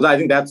okay. So I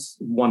think that's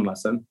one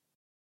lesson.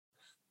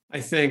 I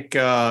think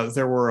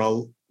there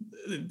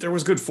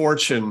was good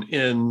fortune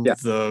in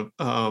the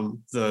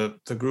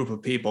group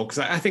of people, because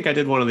I think I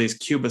did one of these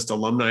Cubist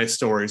alumni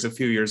stories a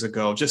few years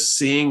ago, just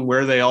seeing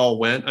where they all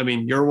went. I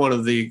mean, you're one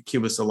of the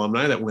Cubist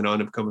alumni that went on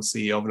to become a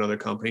CEO of another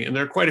company, and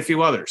there are quite a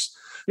few others.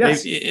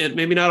 Yes.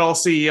 Maybe not all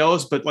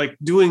CEOs, but like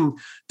doing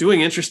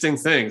interesting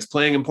things,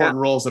 playing important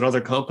roles at other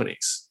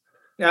companies.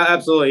 Yeah,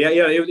 absolutely.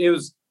 Yeah, it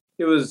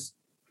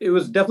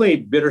was definitely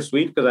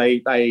bittersweet,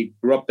 because I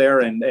grew up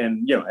there, and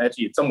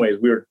actually in some ways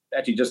we were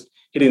actually just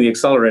hitting the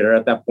accelerator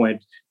at that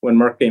point when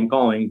Merck came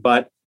calling.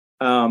 But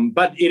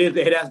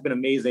it has been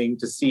amazing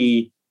to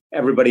see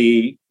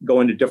everybody go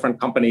into different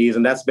companies,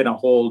 and that's been a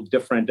whole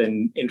different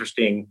and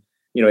interesting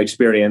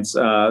experience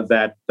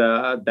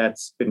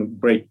that's been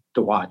great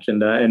to watch.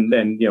 And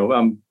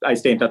I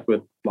stay in touch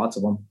with lots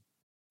of them.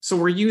 So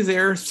were you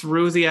there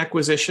through the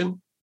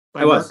acquisition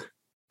by Merck?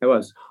 It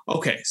was.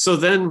 Okay. So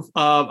then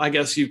I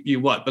guess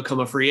you become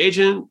a free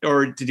agent,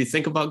 or did you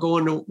think about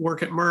going to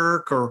work at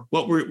Merck, or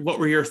what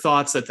were your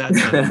thoughts at that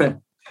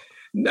time?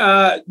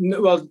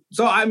 Well,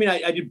 so I mean,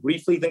 I did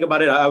briefly think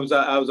about it. I was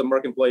a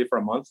Merck employee for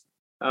a month,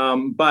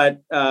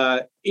 but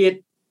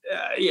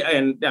yeah,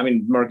 and I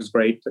mean, Merck is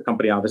great, the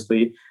company,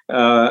 obviously.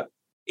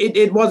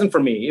 It wasn't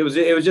for me. It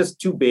was just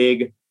too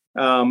big.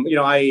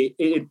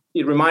 It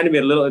reminded me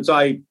a little.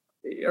 So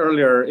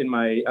earlier in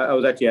I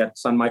was actually at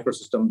Sun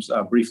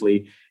Microsystems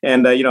briefly,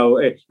 and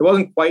it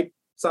wasn't quite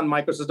Sun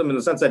Microsystem in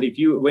the sense that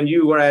when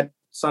you were at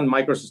Sun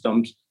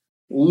Microsystems,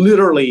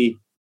 literally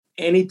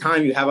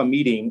anytime you have a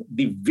meeting,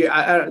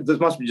 this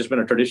must have just been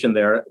a tradition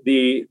there.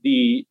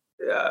 The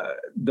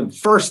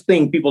first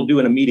thing people do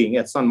in a meeting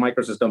at Sun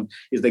Microsystems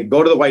is they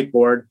go to the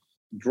whiteboard,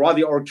 draw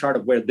the org chart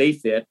of where they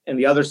fit, and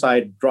the other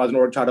side draws an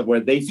org chart of where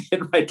they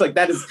fit, right? Like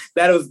that was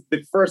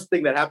the first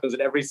thing that happens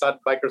in every Sun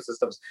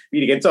Microsystems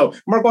meeting. And so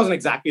Merck wasn't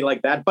exactly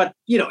like that, but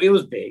it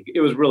was big. It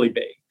was really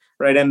big,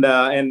 right? And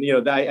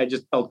I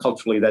just felt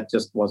culturally that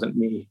just wasn't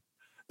me.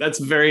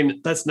 That's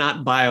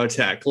not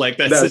biotech, like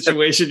that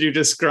situation you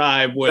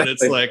describe when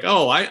it's like,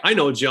 oh, I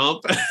know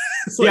jump.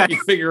 It's like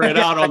you figure it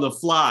out on the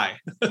fly.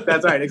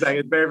 That's right, exactly.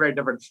 It's very, very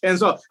different. And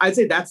so I'd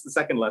say that's the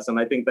second lesson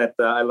I think that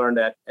I learned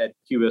at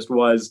Cubist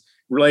was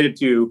related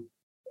to,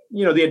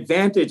 the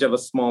advantage of a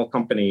small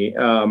company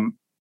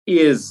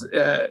is,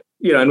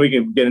 and we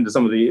can get into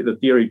some of the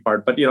theory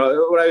part, but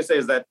what I would say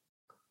is that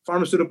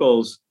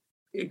pharmaceuticals,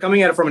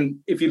 coming at it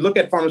if you look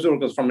at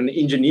pharmaceuticals from an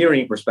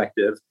engineering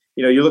perspective,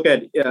 you look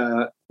at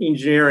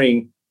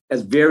engineering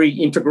as very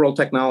integral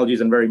technologies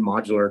and very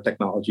modular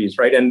technologies,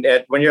 right? And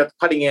when you're at the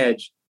cutting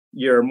edge,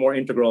 you're more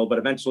integral, but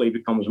eventually it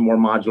becomes more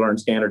modular and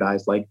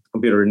standardized, like the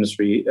computer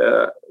industry,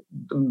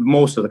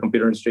 most of the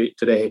computer industry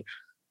today.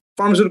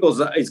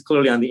 Pharmaceuticals is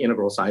clearly on the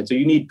integral side. So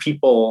you need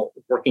people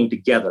working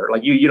together.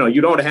 Like you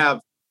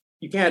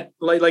can't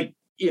like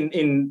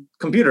in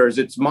computers,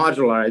 it's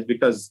modularized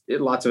because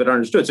lots of it are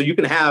understood. So you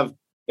can have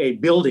a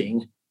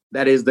building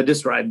that is the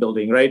disk drive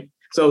building, right?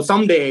 So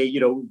someday,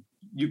 you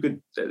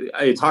could,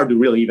 it's hard to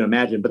really even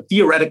imagine, but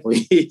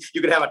theoretically, you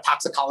could have a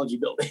toxicology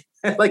building.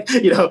 Like,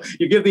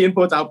 you give the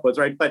inputs, outputs,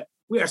 right? But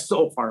we are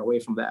so far away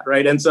from that,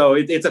 right? And so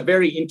it's a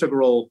very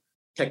integral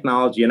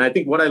technology. And I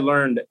think what I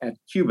learned at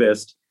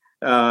Cubist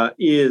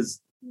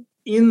is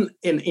in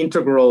an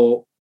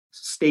integral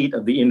state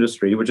of the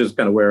industry, which is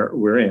kind of where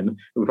we're in,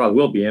 we probably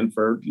will be in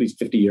for at least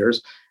 50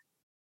 years,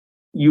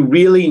 you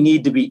really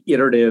need to be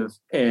iterative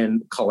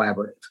and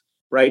collaborative,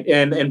 right?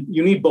 And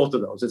you need both of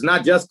those. It's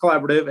not just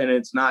collaborative and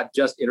it's not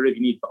just iterative,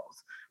 you need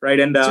both, right?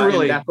 And that's what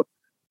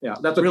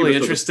really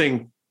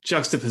interesting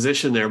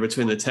juxtaposition there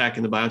between the tech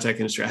and the biotech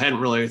industry. I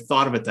hadn't really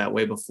thought of it that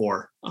way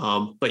before.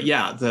 But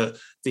yeah, the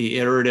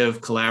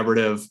iterative,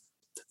 collaborative,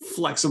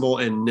 flexible,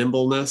 and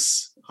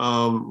nimbleness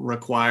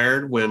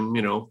required when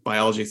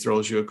biology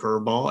throws you a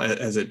curveball,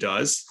 as it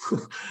does.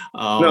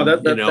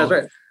 That's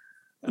right.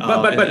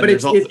 But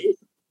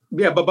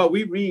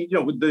we read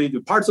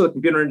the parts of the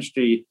computer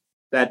industry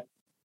that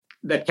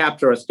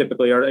capture us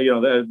typically are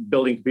the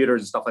building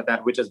computers and stuff like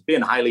that, which has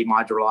been highly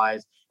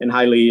modularized and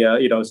highly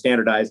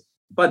standardized.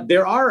 But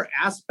there are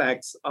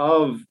aspects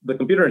of the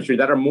computer industry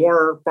that are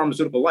more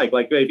pharmaceutical like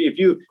if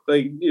you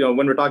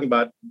when we're talking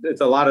about,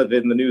 it's a lot of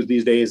it in the news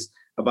these days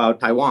about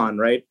Taiwan,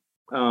 right?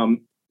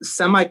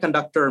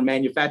 Semiconductor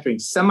manufacturing,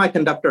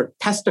 semiconductor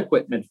test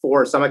equipment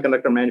for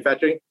semiconductor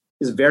manufacturing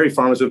is very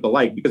pharmaceutical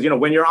like, because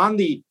when you're on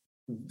the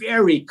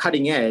very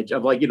cutting edge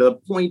of the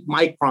point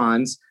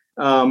microns,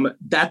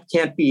 that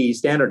can't be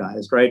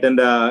standardized, right? And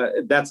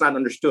that's not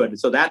understood.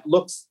 So that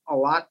looks a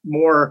lot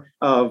more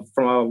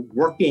from a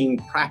working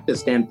practice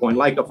standpoint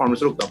like a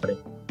pharmaceutical company.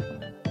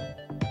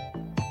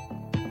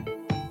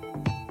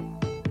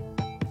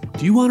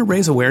 Do you want to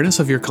raise awareness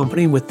of your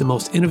company with the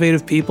most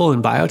innovative people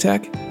in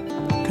biotech?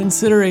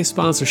 Consider a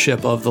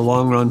sponsorship of the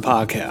Long Run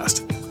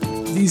Podcast.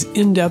 These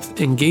in-depth,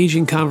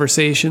 engaging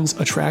conversations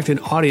attract an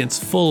audience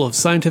full of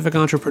scientific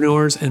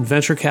entrepreneurs and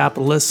venture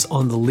capitalists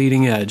on the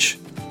leading edge.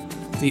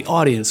 The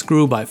audience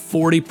grew by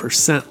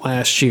 40%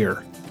 last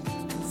year.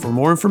 For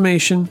more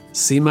information,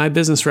 see my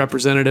business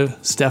representative,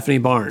 Stephanie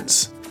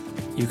Barnes.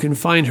 You can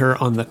find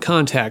her on the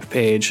contact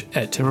page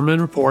at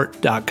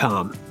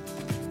timmermanreport.com.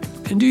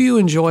 And do you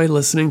enjoy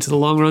listening to the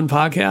Long Run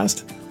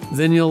Podcast?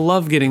 Then you'll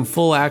love getting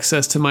full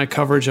access to my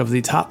coverage of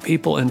the top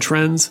people and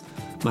trends,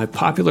 my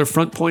popular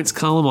Front Points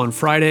column on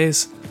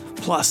Fridays,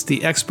 plus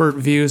the expert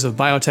views of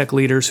biotech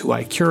leaders who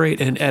I curate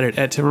and edit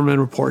at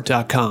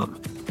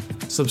timmermanreport.com.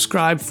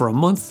 Subscribe for a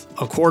month,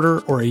 a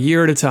quarter, or a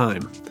year at a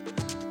time.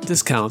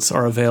 Discounts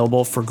are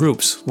available for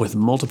groups with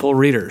multiple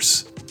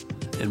readers.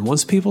 And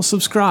once people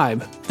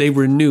subscribe, they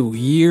renew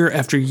year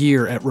after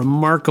year at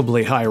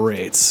remarkably high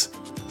rates.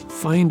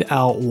 Find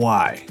out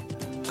why.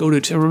 Go to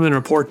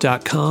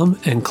timmermanreport.com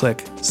and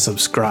click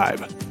subscribe.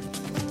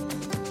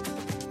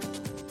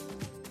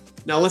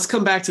 Now let's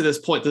come back to this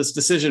point, this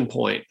decision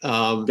point.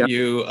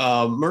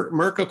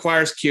 Merck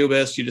acquires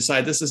Cubist. You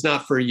decide this is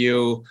not for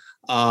you.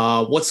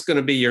 What's going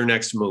to be your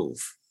next move?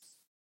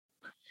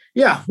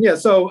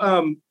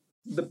 So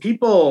the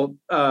people,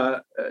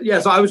 so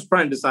I was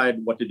trying to decide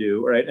what to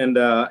do, right? And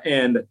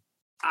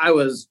I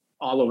was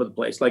all over the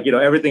place, like,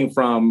 everything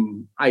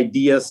from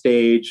idea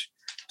stage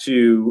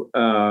to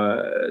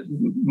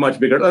much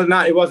bigger.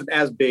 It wasn't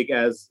as big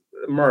as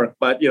Merck,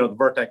 but the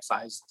Vertex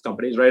size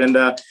companies, right? And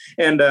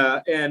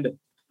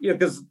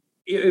because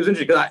it was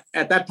interesting, because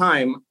at that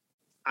time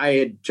I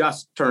had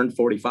just turned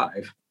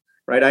 45,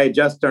 right? I had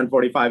just turned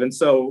 45, and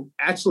so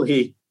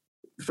actually,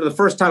 for the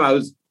first time, I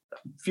was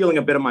feeling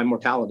a bit of my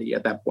mortality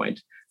at that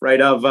point, right?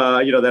 Of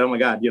that, oh my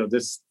God,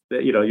 this,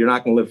 you're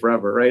not going to live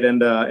forever, right?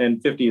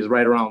 And 50 is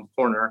right around the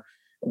corner.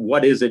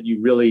 What is it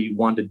you really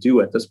want to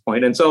do at this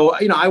point? And so,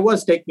 I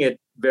was taking it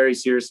very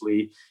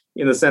seriously,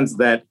 in the sense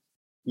that,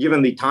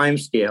 given the time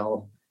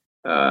scale,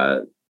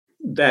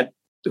 that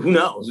who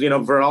knows,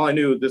 for all I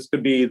knew, this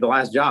could be the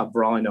last job,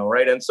 for all I know,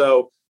 right? And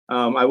so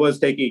I was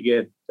taking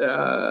it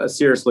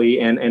seriously,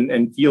 and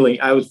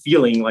I was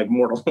feeling like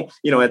mortal,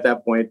 at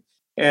that point.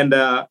 And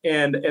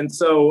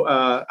so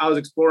I was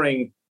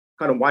exploring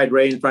kind of wide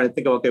range, trying to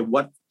think of, okay,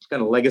 what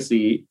kind of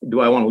legacy do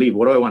I want to leave?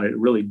 What do I want to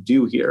really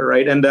do here,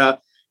 right? And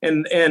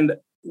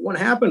what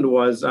happened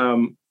was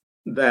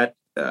that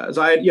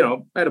so I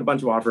had a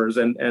bunch of offers,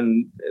 and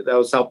that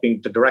was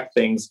helping to direct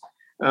things.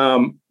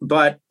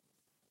 But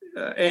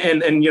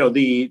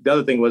the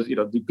other thing was,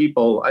 the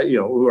people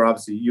who are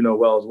obviously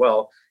well as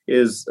well,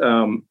 is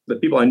the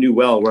people I knew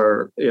well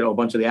were a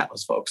bunch of the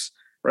Atlas folks,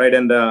 right?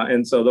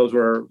 And so those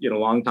were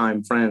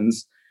longtime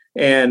friends.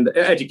 And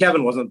actually,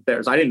 Kevin wasn't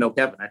there, so I didn't know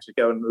Kevin. Actually,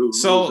 Kevin,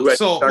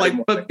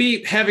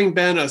 having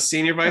been a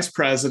senior vice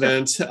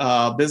president,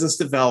 business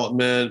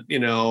development, a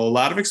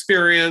lot of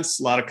experience,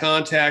 a lot of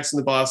contacts in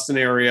the Boston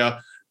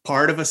area,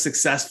 part of a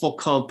successful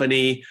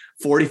company,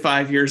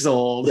 45 years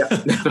old. Yeah.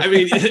 I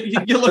mean,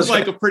 you look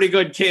like a pretty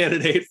good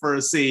candidate for a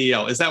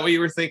CEO. Is that what you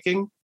were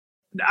thinking?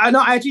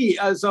 No, actually.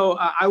 So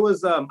I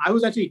was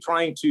actually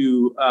trying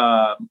to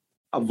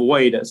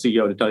avoid a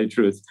CEO, to tell you the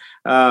truth,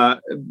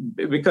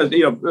 because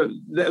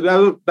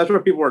that's where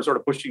people were sort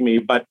of pushing me.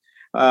 But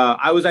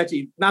I was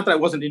actually, not that I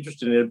wasn't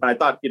interested in it, but I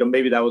thought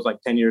maybe that was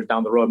like 10 years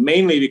down the road,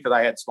 mainly because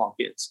I had small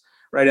kids,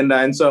 right?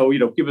 And so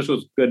Cubis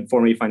was good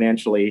for me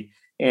financially,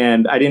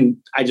 and I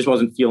just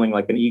wasn't feeling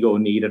like an ego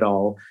need at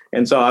all.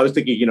 And so I was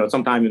thinking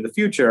sometime in the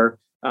future.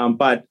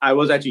 But I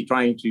was actually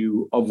trying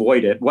to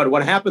avoid it.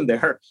 What happened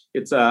there?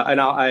 It's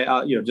and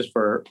I just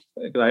for,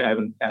 because I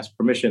haven't asked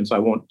permission, so I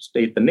won't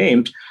state the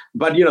names.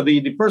 But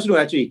the person who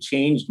actually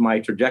changed my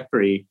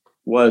trajectory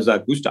was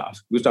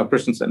Gustav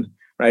Christensen,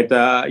 right?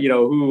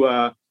 Who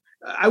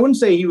I wouldn't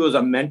say he was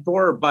a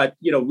mentor, but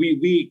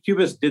we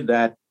Cubis did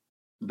that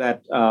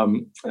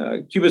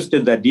Cubis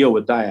did that deal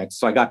with Dyax,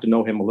 so I got to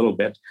know him a little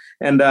bit,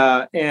 and.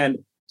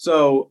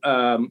 So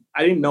I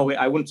didn't know,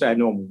 I wouldn't say I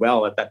know him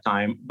well at that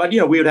time, but we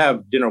would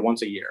have dinner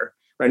once a year,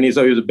 right? And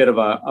so he was a bit of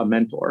a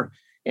mentor,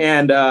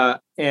 and I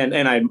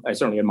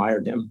certainly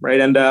admired him, right?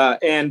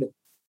 And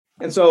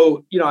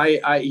so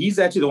he's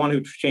actually the one who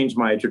changed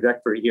my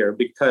trajectory here,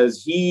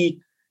 because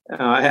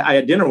I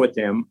had dinner with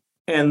him,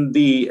 and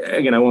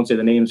again, I won't say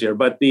the names here,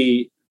 but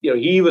he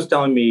was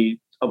telling me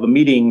of a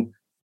meeting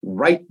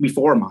right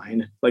before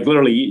mine, like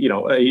literally,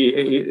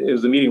 it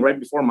was a meeting right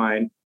before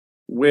mine,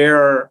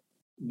 where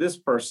this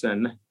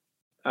person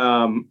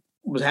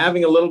was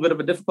having a little bit of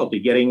a difficulty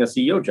getting a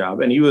CEO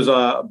job, and he was a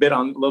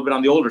little bit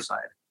on the older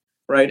side,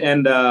 right?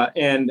 And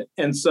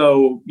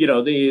so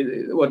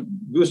what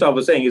Gustav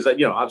was saying is that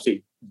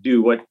obviously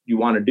do what you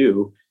want to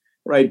do,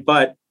 right?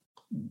 But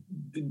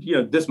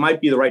this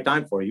might be the right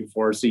time for you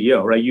for a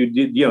CEO, right?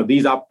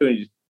 These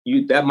opportunities,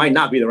 that might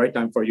not be the right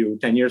time for you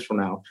 10 years from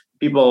now.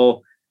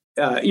 People,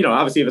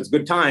 obviously, if it's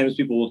good times,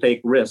 people will take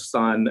risks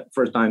on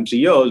first-time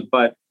CEOs,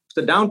 but if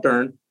it's a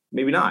downturn,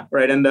 maybe not,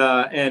 right?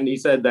 And he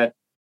said that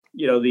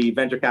the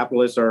venture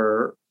capitalists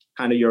are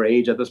kind of your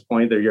age at this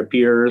point; they're your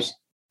peers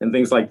and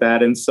things like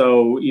that. And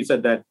so he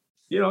said that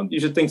you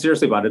should think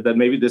seriously about it. That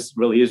maybe this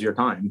really is your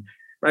time,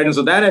 right? And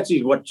so that actually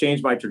is what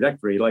changed my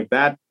trajectory. Like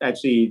that,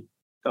 actually,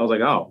 I was like,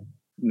 oh,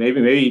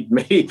 maybe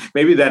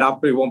that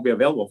opportunity won't be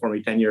available for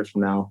me 10 years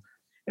from now.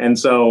 And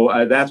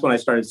so that's when I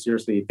started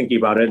seriously thinking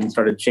about it and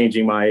started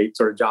changing my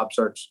sort of job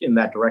search in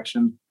that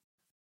direction.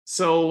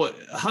 So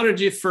how did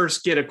you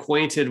first get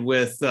acquainted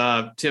with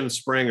Tim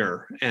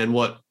Springer and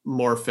what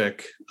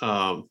Morphic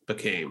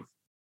became?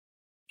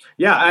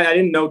 Yeah, I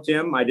didn't know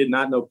Tim. I did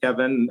not know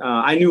Kevin.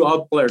 I knew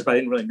of players, but I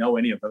didn't really know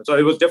any of them. So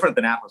it was different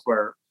than Atlas,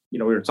 where we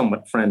were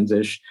somewhat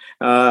friends-ish.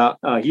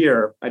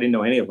 Here, I didn't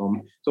know any of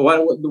them. So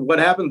what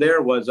happened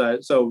there was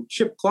so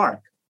Chip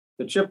Clark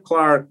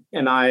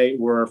and I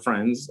were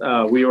friends.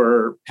 We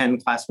were Penn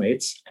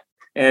classmates,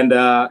 and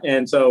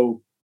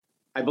so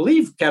I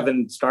believe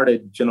Kevin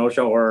started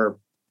Genosha, or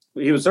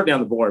he was certainly on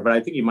the board, but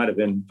I think he might have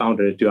been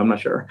founded it too. I'm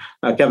not sure.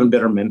 Kevin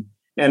Bitterman,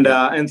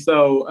 and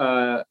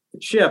so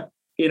Chip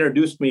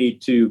introduced me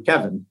to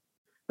Kevin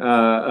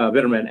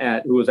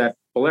Bitterman, who was at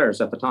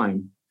Polaris at the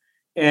time.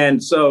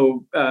 And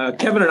so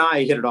Kevin and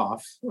I hit it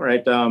off,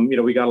 right?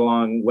 We got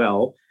along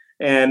well.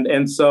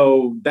 And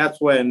so that's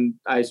when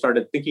I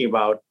started thinking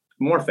about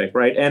Morphic,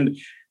 right? And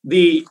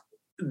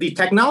the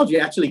technology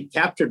actually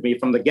captured me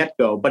from the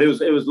get-go, but it was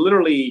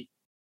literally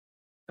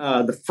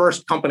the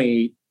first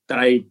company that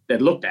I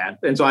looked at,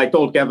 and so I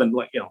told Kevin,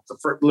 like,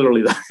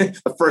 literally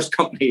the first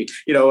company,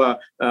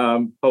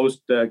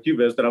 post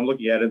Cubist that I'm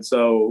looking at, and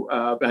so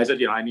I said,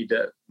 I need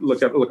to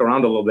look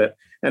around a little bit,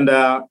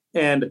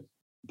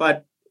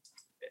 but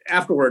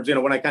afterwards,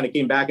 when I kind of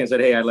came back and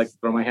said, hey, I'd like to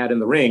throw my hat in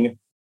the ring,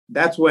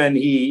 that's when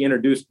he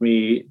introduced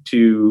me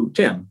to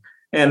Tim,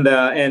 and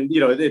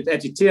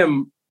actually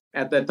Tim,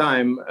 at that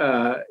time,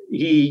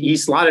 he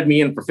slotted me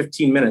in for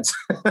 15 minutes.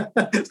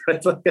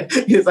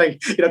 He's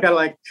like, kind of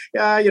like,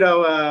 kind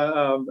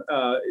of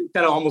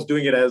almost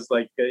doing it as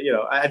like,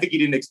 I think he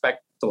didn't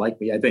expect to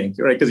like me, I think,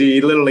 right? Because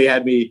he literally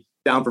had me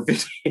down for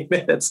 15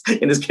 minutes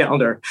in his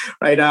calendar,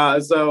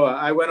 right? So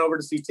I went over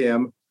to see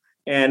Tim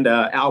and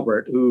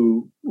Albert,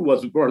 who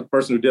was the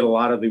person who did a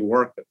lot of the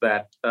work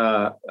that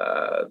led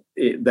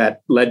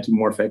to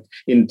Morphic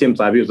in Tim's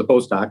lab. He was a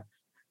postdoc.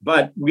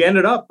 But we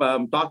ended up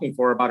talking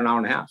for about an hour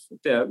and a half,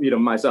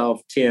 myself,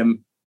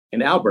 Tim,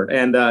 and Albert.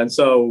 And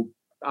so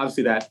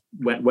obviously that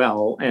went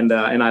well. And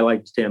I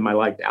liked Tim, I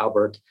liked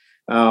Albert.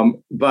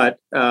 So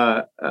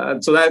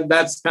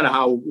that's kind of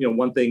how,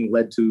 one thing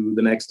led to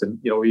the next. And,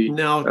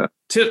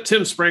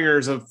 Tim Springer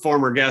is a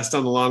former guest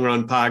on the Long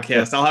Run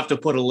podcast. Yeah. I'll have to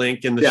put a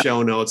link in the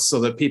show notes so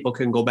that people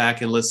can go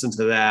back and listen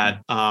to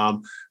that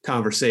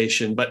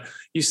conversation. But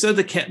you said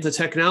the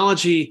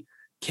technology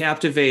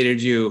captivated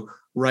you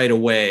right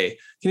away.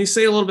 Can you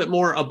say a little bit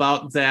more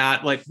about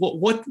that? Like,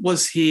 what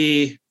was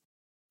he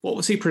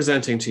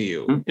presenting to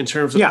you in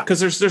terms of,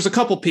 because there's a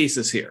couple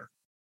pieces here.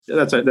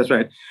 That's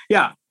right.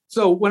 Yeah.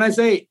 So when I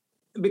say,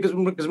 because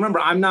remember,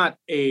 I'm not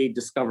a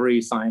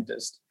discovery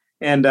scientist,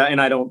 and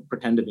I don't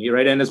pretend to be,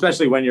 right? And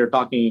especially when you're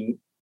talking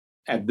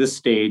at this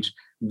stage,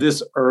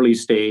 this early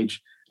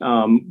stage,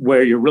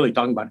 where you're really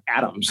talking about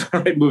atoms,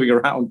 right, moving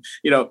around,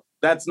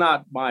 that's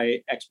not my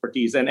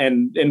expertise.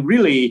 And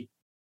really,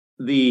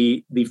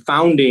 the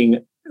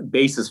founding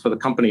basis for the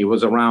company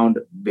was around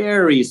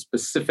very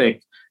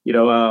specific,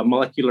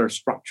 molecular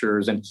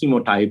structures and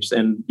chemotypes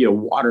and,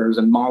 waters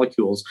and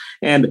molecules.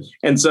 And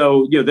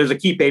so, there's a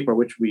key paper,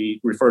 which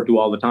we refer to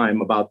all the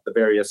time, about the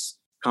various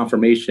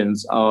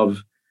conformations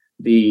of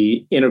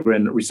the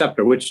integrin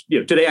receptor, which,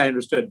 today I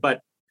understood,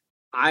 but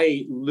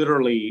I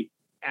literally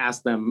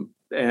asked them,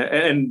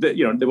 and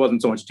there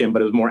wasn't so much Tim,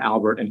 but it was more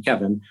Albert and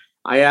Kevin.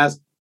 I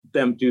asked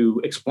them to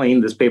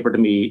explain this paper to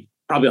me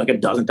probably like a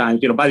dozen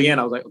times. By the end,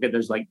 I was like, okay,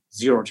 there's like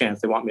zero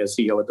chance they want me as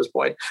CEO at this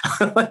point.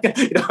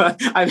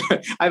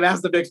 I've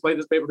asked them to explain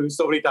this paper to me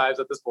so many times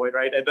at this point,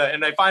 right?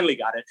 And I finally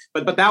got it.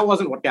 But that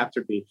wasn't what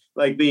captured me.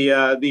 Like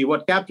the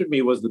what captured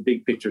me was the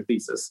big picture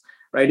thesis,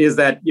 right? Is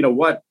that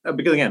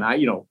because again,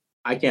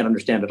 I can't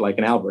understand it like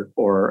an Albert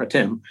or a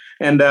Tim,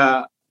 and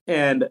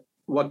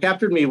what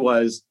captured me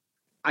was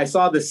I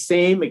saw the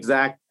same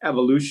exact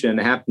evolution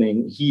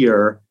happening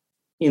here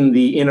in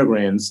the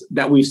integrins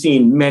that we've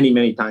seen many,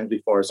 many times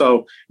before.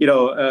 So,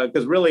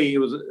 because really it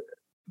was a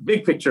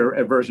big picture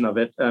version of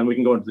it, and we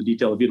can go into the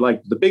detail if you'd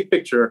like. The big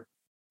picture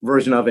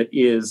version of it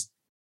is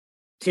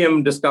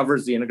Tim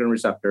discovers the integrin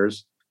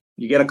receptors.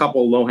 You get a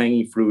couple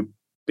low-hanging fruit,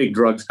 big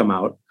drugs come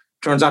out.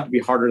 Turns out to be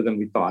harder than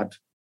we thought.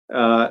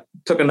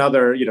 Took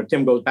another,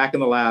 Tim goes back in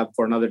the lab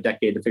for another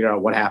decade to figure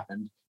out what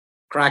happened.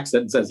 Cracks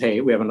it and says,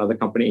 hey, we have another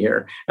company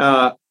here.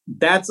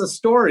 That's a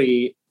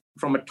story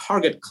from a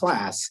target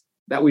class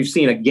that we've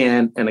seen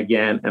again and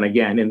again and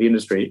again in the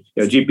industry,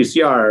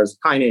 GPCRs,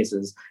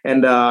 kinases,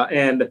 and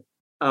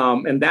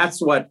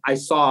that's what I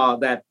saw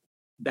that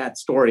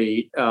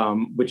story,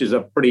 which is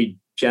a pretty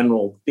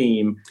general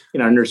theme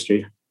in our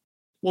industry.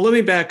 Well, let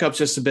me back up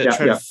just a bit,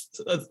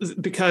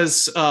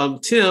 because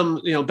Tim,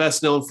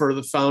 best known for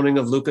the founding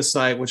of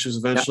Leukocyte, which was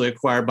eventually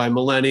acquired by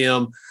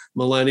Millennium.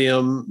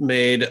 Millennium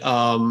made,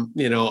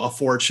 a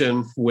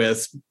fortune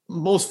with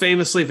most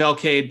famously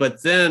Velcade,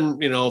 but then,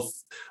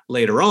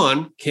 later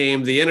on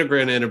came the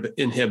integrin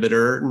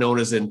inhibitor known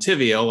as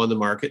Entyvio on the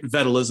market.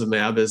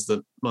 Vedolizumab is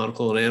the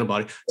monoclonal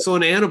antibody. So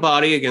an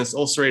antibody against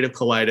ulcerative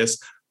colitis,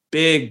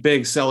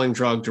 big selling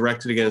drug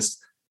directed against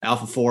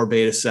alpha-4,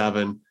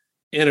 beta-7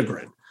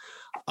 integrin.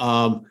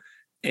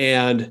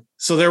 And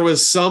so there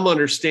was some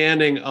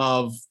understanding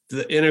of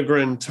the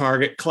integrin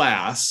target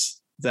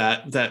class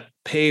that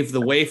paved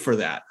the way for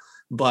that.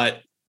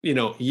 But,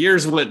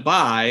 years went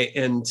by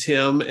and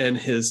Tim and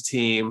his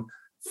team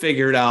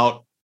figured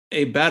out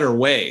a better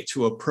way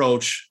to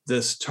approach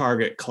this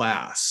target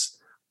class.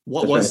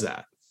 What was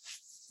that?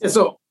 Yeah,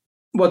 so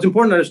what's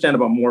important to understand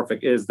about Morphic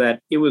is that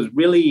it was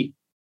really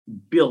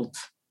built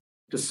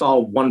to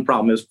solve one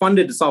problem. It was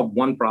funded to solve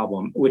one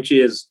problem, which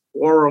is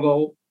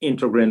oral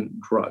integrin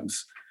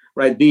drugs,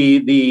 right?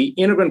 The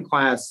integrin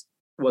class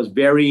was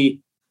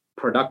very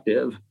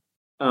productive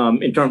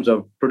in terms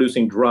of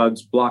producing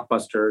drugs,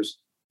 blockbusters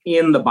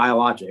in the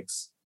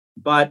biologics,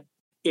 but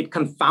it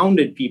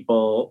confounded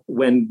people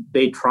when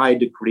they tried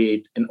to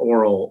create an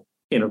oral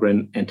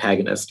integrin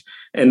antagonist,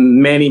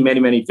 and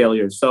many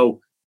failures.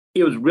 So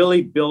it was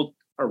really built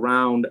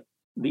around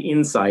the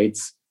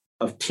insights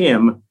of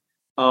Tim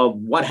of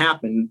what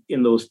happened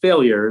in those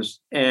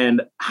failures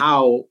and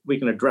how we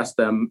can address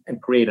them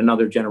and create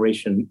another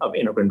generation of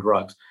integrin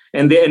drugs.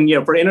 And then,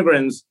 for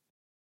integrins,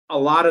 a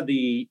lot of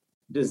the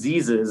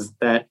diseases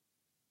that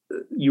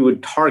you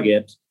would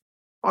target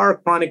are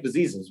chronic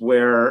diseases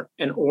where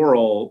an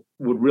oral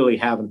would really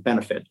have a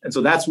benefit. And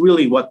so that's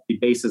really what the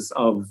basis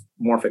of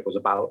Morphic was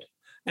about.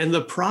 And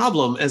the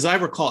problem, as I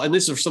recall, and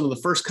these are some of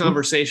the first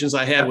conversations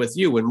I had with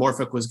you when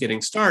Morphic was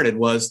getting started,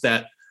 was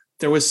that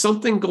there was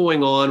something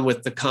going on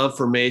with the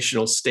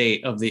conformational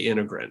state of the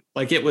integrin.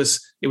 Like it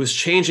was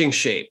changing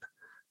shape.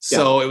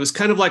 So it was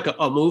kind of like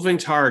a moving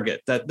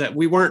target that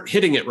we weren't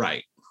hitting it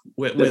right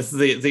with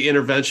the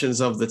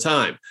interventions of the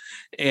time.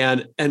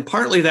 And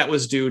partly that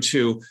was due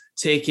to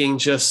taking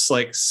just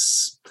like,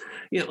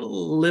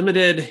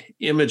 limited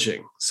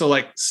imaging. So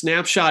like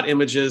snapshot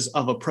images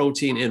of a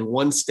protein in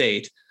one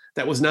state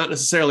that was not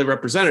necessarily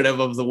representative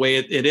of the way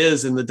it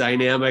is in the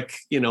dynamic,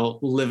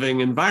 living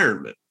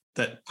environment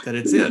that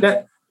it's in.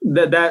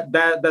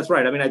 That's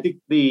right. I mean, I think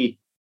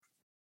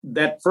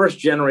that first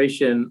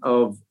generation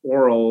of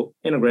oral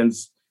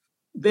integrins,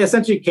 they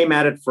essentially came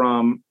at it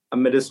from a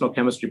medicinal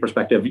chemistry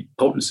perspective,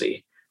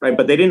 potency, right?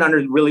 But they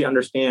didn't really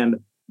understand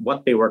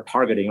what they were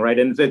targeting, right?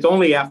 And it's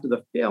only after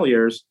the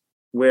failures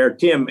where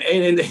Tim,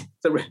 I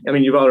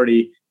mean, you've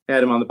already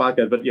had him on the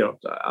podcast, but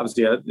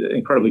obviously an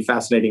incredibly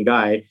fascinating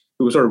guy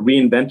who sort of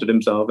reinvented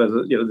himself as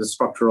the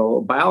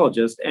structural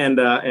biologist and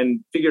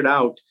figured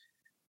out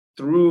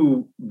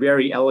through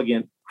very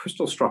elegant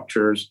crystal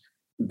structures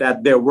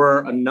that there were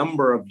a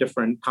number of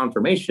different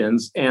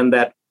conformations and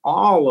that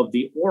all of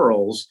the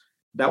orals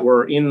that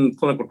were in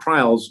clinical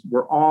trials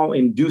were all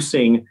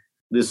inducing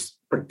this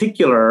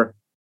particular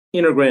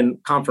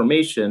integrin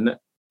conformation,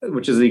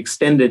 which is the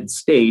extended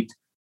state,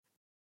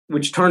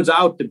 which turns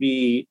out to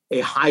be a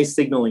high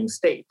signaling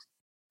state,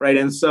 right?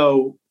 And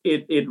so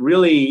it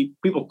really,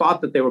 people thought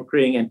that they were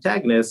creating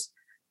antagonists,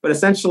 but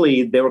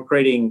essentially they were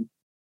creating,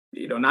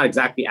 not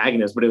exactly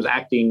agonists, but it was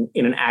acting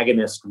in an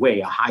agonist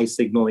way, a high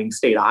signaling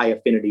state, a high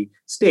affinity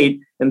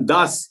state, and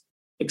thus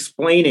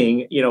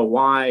explaining,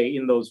 why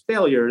in those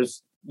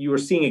failures, you were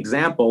seeing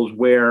examples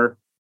where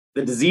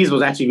the disease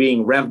was actually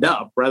being revved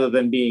up rather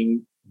than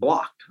being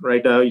blocked,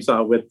 right? You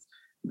saw with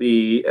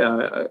the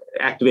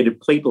activated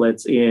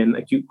platelets in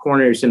acute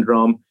coronary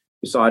syndrome.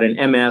 You saw it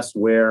in MS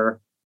where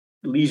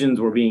lesions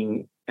were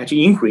being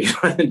actually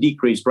increased rather than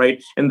decreased,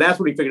 right? And that's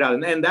what he figured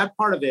out. And that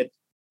part of it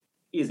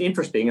is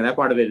interesting, and that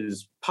part of it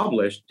is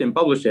published. Tim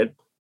published it,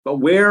 but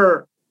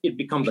where it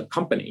becomes a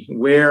company,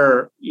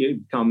 where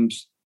it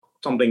becomes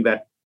something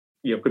that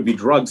could be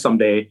drugged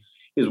someday,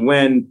 is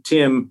when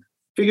Tim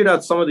figured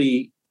out some of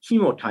the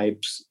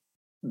chemotypes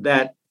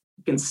that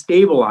can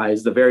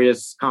stabilize the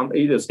various,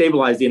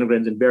 stabilize the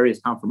integrins in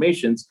various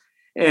conformations.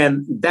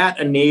 And that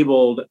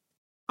enabled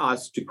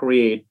us to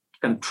create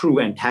kind of true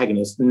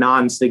antagonist,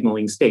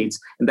 non-signaling states.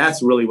 And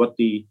that's really what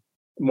the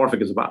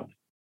Morphic is about.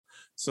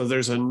 So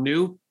there's a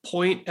new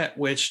point at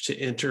which to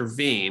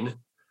intervene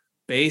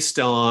based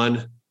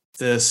on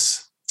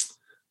this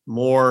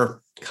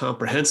more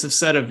comprehensive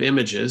set of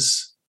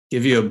images,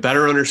 give you a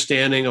better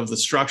understanding of the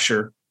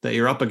structure that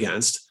you're up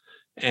against.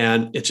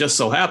 And it just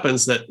so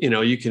happens that,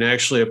 you can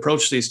actually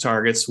approach these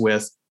targets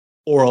with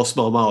oral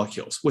small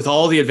molecules, with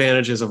all the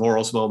advantages of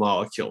oral small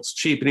molecules,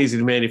 cheap and easy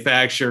to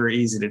manufacture,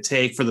 easy to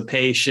take for the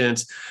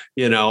patient,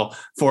 and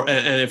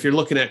if you're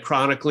looking at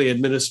chronically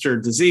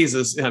administered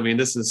diseases, I mean,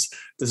 this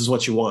is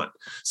what you want.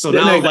 So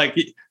now like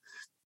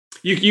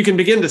you can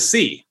begin to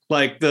see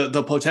like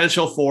the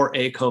potential for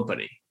a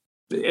company.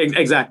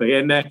 Exactly.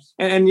 And then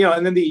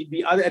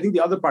the other, I think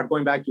the other part,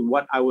 going back to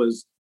what I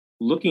was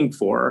looking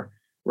for,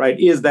 right,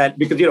 is that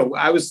because,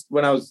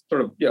 when I was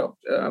sort of,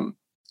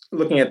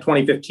 looking at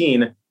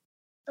 2015,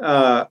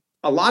 a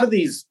lot of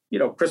these,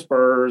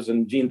 CRISPRs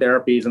and gene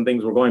therapies and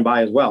things were going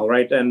by as well,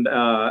 right? And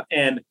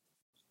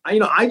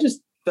I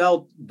just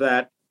felt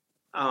that,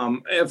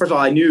 first of all,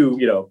 I knew,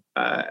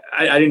 I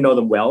didn't know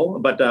them well,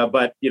 but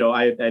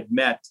I had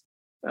met,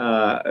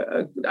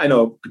 I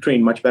know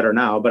Katrine much better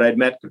now, but I'd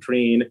met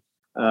Katrine,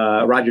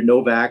 Roger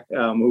Novak,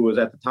 who was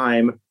at the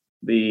time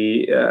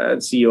the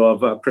CEO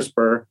of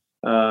CRISPR.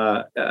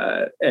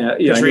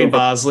 Katrine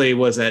Bosley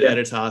was at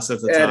Editas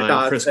at the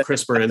time,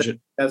 CRISPR engine.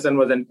 And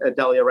was in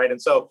Delia, right?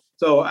 And so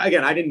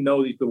again, I didn't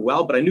know these people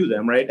well, but I knew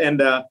them, right?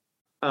 And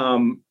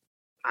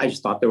I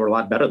just thought they were a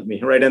lot better than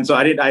me, right? And so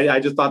I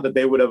just thought that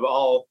they would have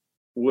all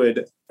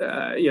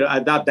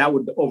I thought that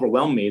would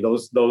overwhelm me,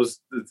 those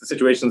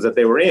situations that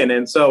they were in.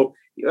 And so,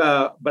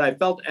 but I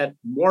felt at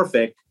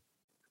Morphic,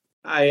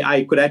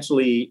 I could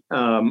actually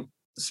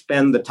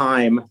spend the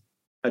time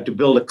to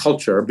build a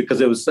culture, because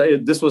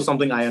this was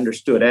something I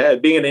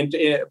understood. Being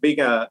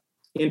a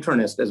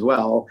internist as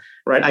well,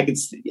 right? I could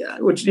see,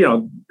 which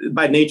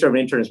by nature of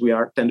an internist, we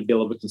tend to be a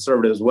little bit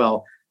conservative as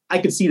well. I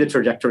could see the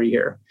trajectory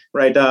here,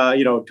 right?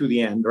 To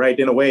the end, right?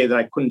 In a way that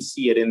I couldn't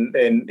see it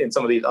in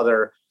some of these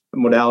other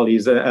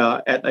modalities,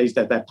 at least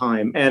at that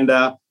time.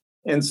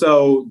 And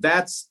so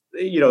that's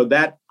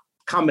that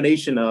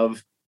combination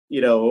of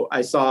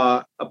I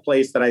saw a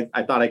place that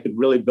I thought I could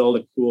really build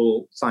a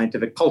cool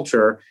scientific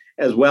culture,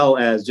 as well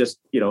as just,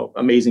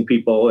 amazing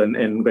people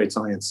and great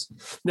science.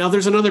 Now,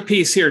 there's another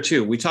piece here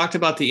too. We talked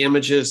about the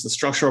images, the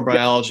structural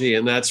biology,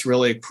 and that's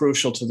really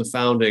crucial to the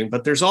founding.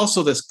 But there's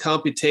also this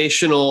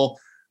computational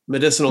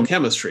medicinal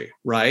chemistry,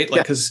 right?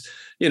 Like, because,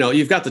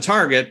 you've got the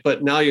target,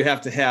 but now you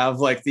have to have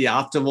like the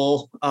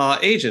optimal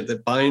agent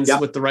that binds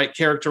with the right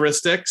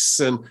characteristics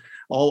and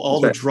all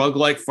the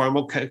drug-like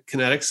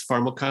pharmacokinetics,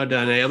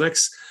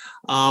 pharmacodynamics.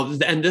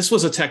 And this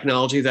was a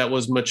technology that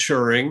was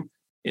maturing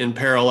in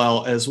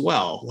parallel as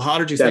well. How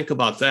did you think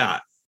about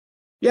that?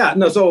 Yeah,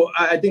 no. So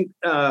I think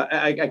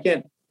I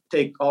can't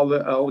take all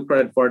the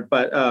credit for it,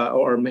 but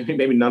or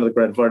maybe none of the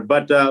credit for it.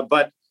 But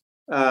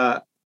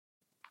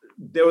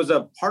there was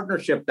a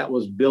partnership that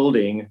was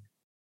building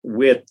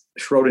with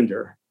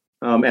Schrodinger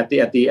at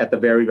the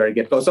very, very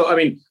get go. So I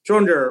mean,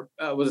 Schrodinger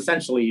was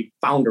essentially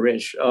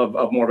founder-ish of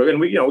Morphic, and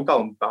we call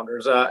them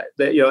founders.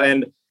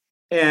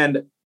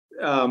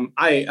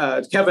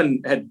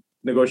 Kevin had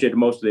negotiated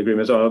most of the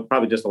agreement, so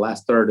probably just the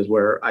last third is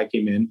where I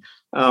came in.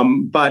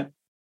 But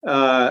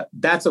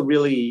that's a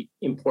really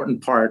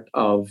important part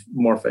of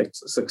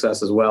Morphic's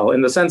success as well,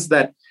 in the sense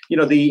that,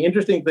 the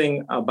interesting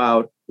thing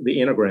about the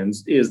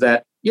integrins is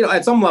that,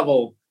 at some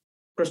level,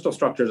 crystal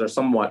structures are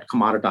somewhat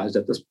commoditized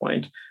at this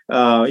point.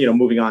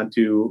 Moving on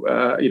to,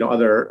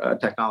 other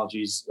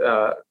technologies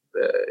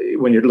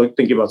when you're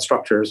thinking about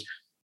structures,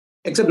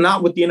 except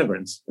not with the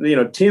integrins.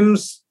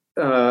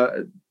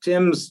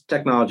 Tim's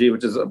technology,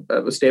 which is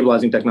a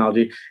stabilizing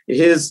technology,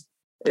 this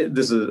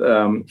is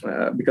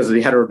because of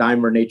the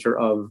heterodimer nature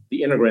of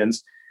the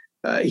integrins.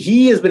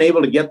 He has been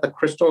able to get the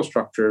crystal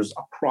structures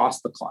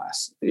across the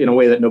class in a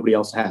way that nobody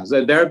else has.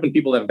 There have been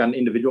people that have gotten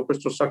individual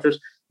crystal structures,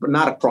 but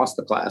not across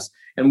the class.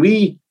 And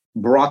we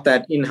brought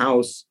that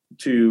in-house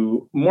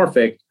to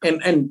Morphic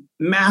and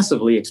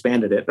massively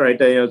expanded it, right?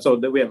 So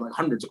that we have like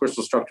hundreds of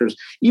crystal structures,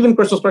 even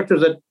crystal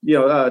structures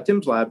that,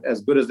 Tim's lab,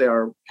 as good as they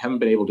are, haven't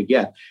been able to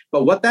get.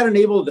 But what that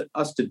enabled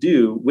us to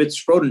do with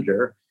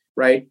Schrodinger,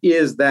 right,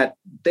 is that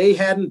they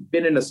hadn't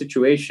been in a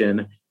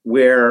situation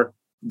where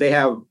they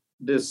have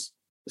this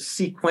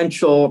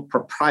sequential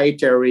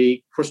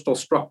proprietary crystal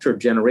structure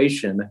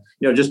generation,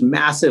 just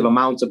massive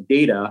amounts of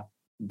data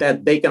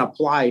that they can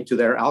apply to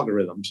their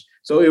algorithms.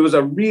 So it was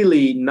a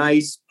really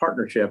nice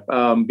partnership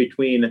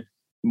between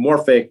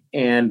Morphic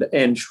and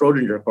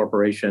Schrodinger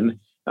Corporation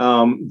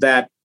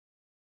that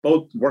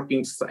both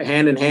working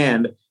hand in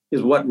hand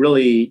is what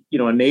really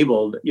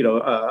enabled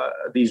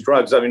these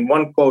drugs. I mean,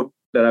 one quote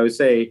that I would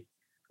say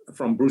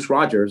from Bruce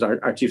Rogers,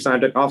 our chief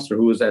scientific officer,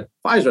 who was at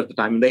Pfizer at the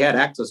time, and they had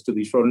access to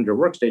these Schrodinger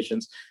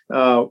workstations.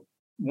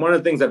 One of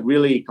the things that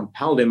really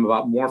compelled him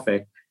about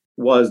Morphic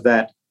was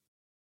that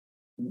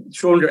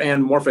Schrodinger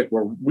and Morphic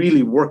were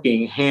really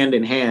working hand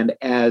in hand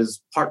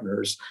as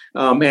partners.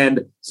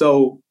 And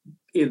so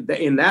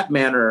in that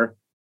manner,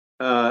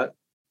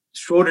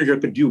 Schrodinger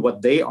could do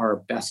what they are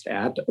best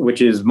at,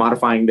 which is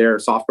modifying their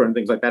software and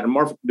things like that. And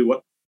Morphic could do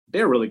what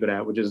they're really good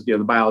at, which is the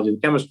biology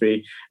and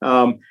chemistry.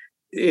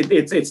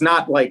 It's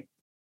not like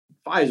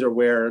Pfizer,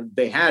 where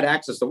they had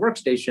access to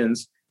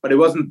workstations, but it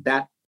wasn't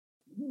that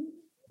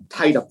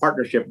tight a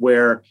partnership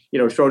where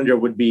Schrodinger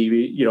would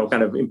be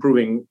kind of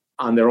improving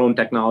on their own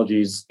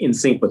technologies in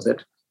sync with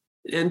it.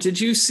 And did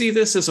you see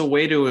this as a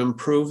way to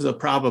improve the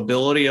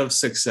probability of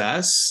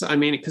success? I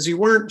mean, because you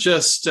weren't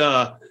just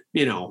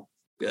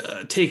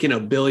taking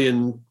 1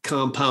 billion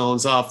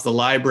compounds off the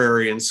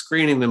library and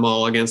screening them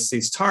all against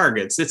these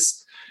targets.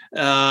 It's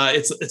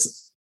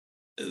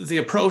the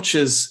approach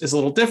is a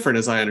little different,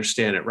 as I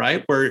understand it,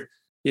 right? Where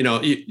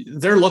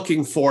they're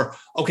looking for,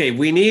 okay,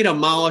 we need a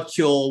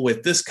molecule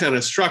with this kind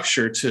of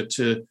structure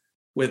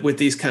with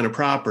these kind of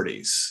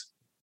properties.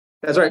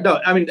 That's right. No,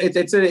 I mean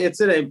it's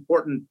an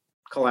important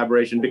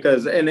collaboration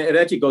because, and it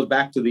actually goes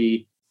back to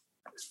the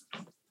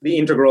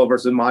integral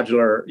versus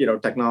modular,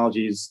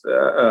 technologies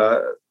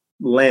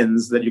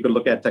lens that you could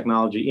look at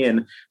technology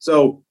in.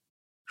 So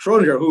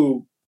Schrodinger,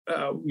 who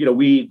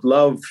we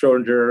love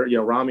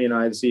Schrodinger, Rami and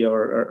I, the CEO,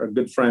 are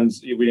good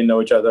friends. We didn't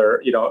know each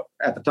other,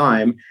 at the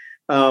time,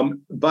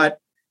 but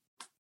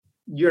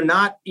you're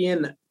not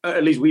in,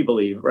 at least we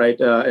believe, right?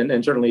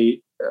 And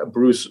certainly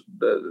Bruce,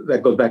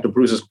 that goes back to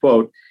Bruce's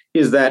quote,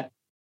 is that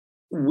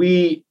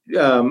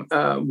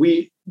that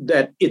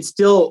it's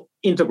still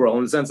integral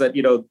in the sense that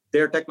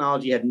their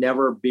technology had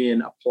never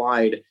been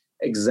applied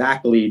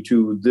exactly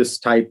to this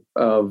type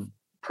of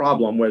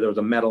problem where there was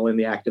a metal in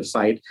the active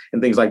site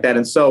and things like that.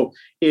 And so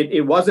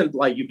it wasn't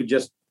like you could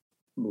just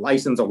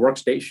license a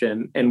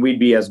workstation and we'd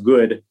be as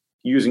good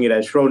using it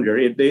as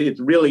Schrodinger. It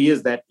really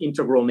is that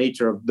integral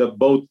nature of the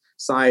both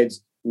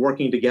sides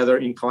working together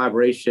in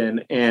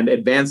collaboration and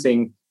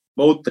advancing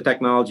both the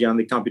technology on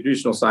the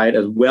computational side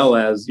as well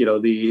as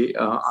on the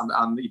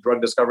drug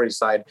discovery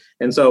side.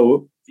 And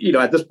so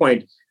at this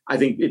point, I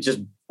think it's just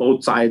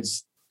both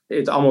sides.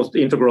 It's almost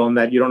integral in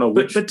that you don't know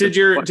which. But did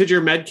your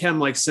medchem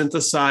like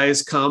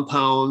synthesize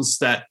compounds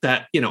that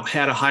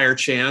had a higher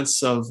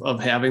chance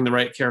of having the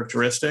right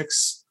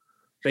characteristics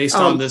based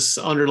on this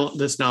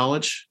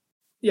knowledge?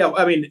 Yeah,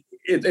 I mean,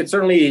 it's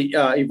certainly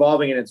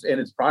evolving in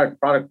its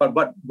product,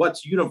 but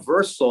what's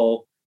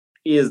universal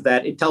is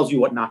that it tells you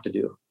what not to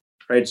do,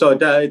 right? So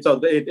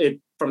it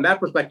from that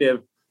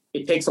perspective,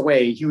 it takes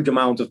away huge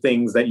amounts of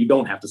things that you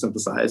don't have to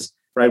synthesize,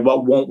 right?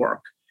 What won't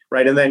work,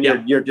 right? And then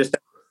you're just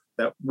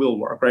that will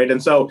work, right?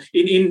 And so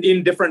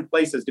in different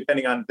places,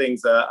 depending on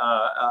things,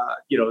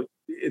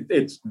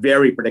 it's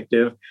very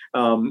predictive,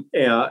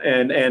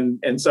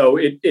 and so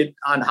it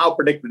on how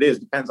predictive it is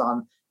depends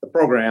on the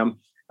program,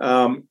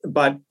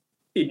 but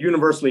it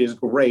universally is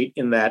great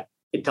in that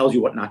it tells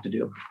you what not to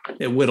do.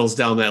 It whittles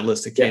down that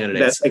list of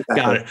candidates. Exactly.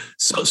 Got it.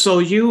 So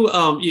you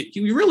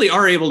really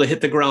are able to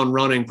hit the ground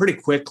running pretty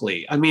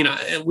quickly. I mean,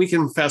 we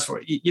can fast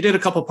forward. You did a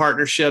couple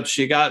partnerships.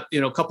 You got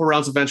a couple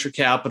rounds of venture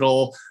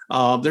capital.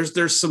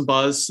 There's some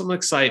buzz, some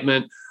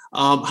excitement.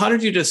 How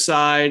did you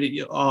decide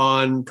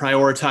on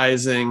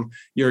prioritizing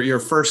your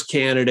first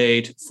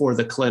candidate for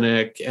the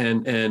clinic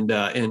and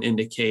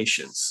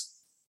indications?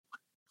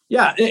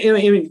 Yeah, I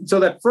mean, so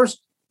that first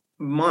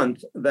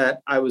month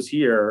that I was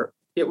here,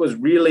 it was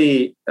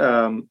really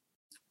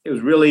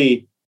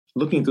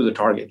looking through the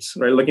targets,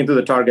 right? Looking through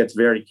the targets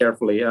very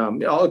carefully.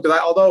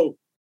 Although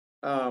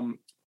I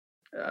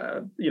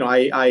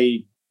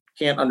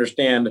can't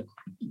understand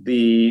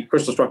the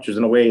crystal structures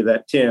in a way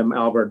that Tim,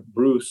 Albert,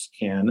 Bruce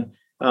can,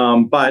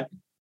 but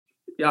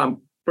yeah,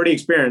 I'm pretty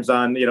experienced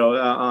on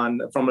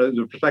from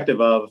the perspective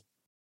of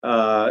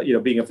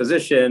being a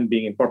physician,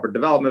 being in corporate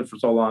development for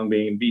so long,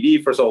 being in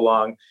BD for so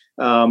long.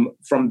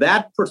 From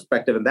that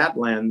perspective and that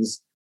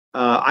lens,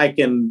 I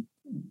can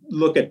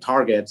look at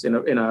targets in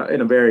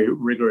a very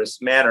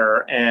rigorous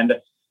manner and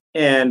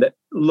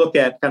look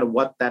at kind of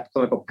what that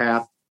clinical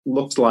path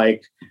looks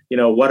like.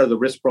 What are the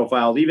risk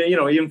profiles,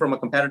 even from a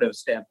competitive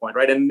standpoint,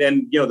 right? And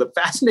the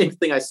fascinating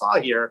thing I saw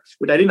here,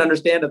 which I didn't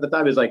understand at the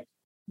time, is like,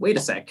 wait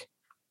a sec,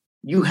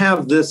 you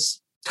have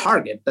this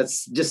target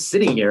that's just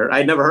sitting here.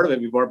 I'd never heard of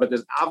it before, but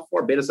there's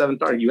alpha-4 beta-7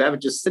 target. You have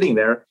it just sitting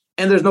there,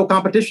 and there's no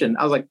competition.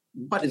 I was like,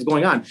 what is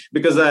going on?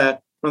 Because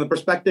from the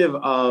perspective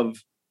of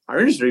our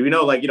industry, we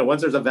know,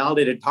 once there's a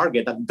validated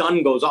target, that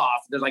gun goes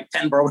off. There's like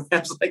 10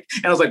 programs,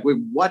 and I was like, wait,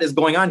 what is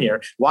going on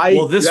here? Why?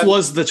 Well, this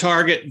was the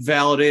target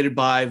validated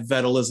by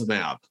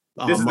vedolizumab.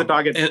 This is the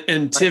target.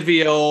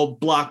 Entyvio,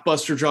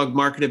 blockbuster drug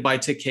marketed by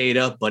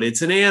Takeda, but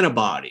it's an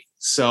antibody.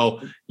 So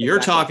you're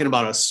talking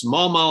about a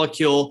small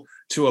molecule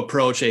to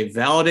approach a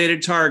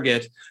validated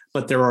target,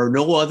 but there are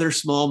no other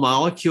small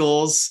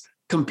molecules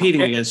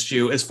competing against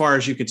you, as far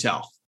as you could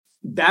tell.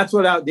 That's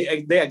what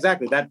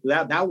exactly.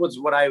 That was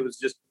what I was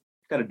just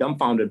kind of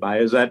dumbfounded by,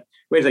 is that,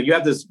 wait a second, you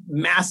have this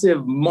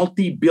massive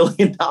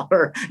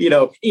multi-billion-dollar,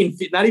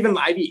 not even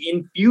IV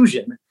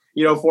infusion,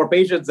 for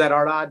patients that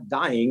are not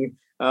dying,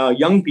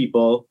 young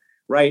people,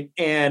 right?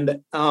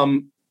 And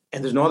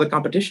there's no other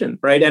competition,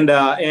 right? And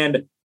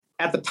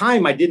at the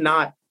time, I did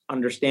not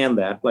understand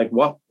that, like,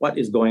 what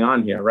is going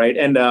on here, right?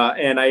 And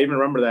I even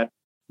remember that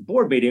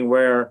board meeting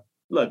where,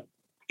 look,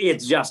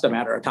 it's just a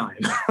matter of time,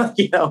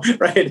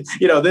 right?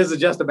 This is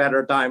just a matter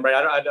of time, right?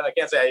 I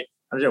can't say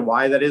I understand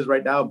why that is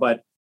right now,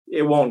 but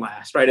it won't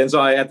last, right? And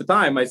so at the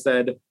time I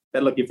said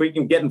that, look, if we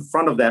can get in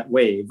front of that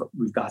wave,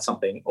 we've got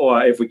something,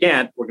 or if we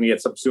can't, we're going to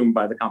get subsumed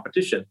by the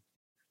competition.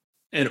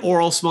 An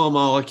oral small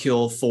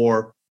molecule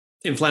for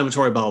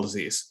inflammatory bowel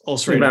disease,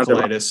 ulcerative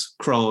colitis,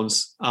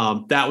 Crohn's,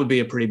 that would be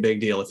a pretty big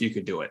deal if you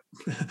could do it.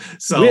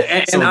 Let's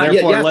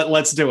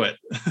do it.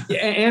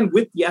 And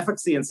with the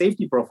efficacy and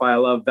safety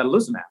profile of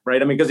vedolizumab,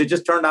 right? I mean, because it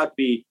just turned out to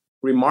be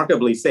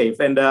remarkably safe.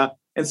 And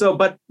so,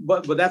 but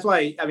that's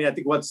why, I mean, I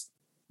think what's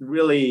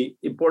really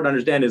important to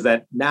understand is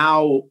that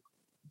now,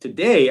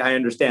 today, I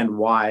understand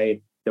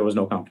why there was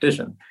no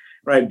competition,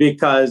 right?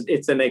 Because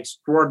it's an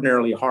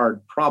extraordinarily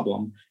hard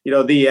problem.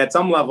 At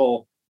some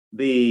level,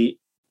 the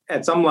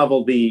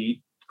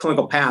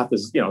clinical path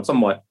is,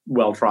 somewhat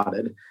well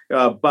trodden,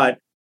 but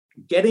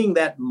getting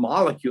that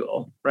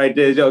molecule, right?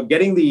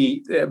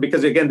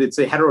 Because again, it's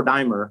a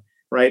heterodimer,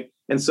 right?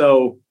 And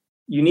so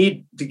you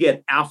need to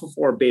get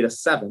alpha-4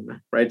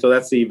 beta-7, right? So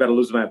that's the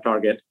vedolizumab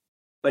target,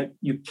 but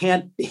you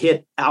can't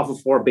hit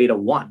alpha-4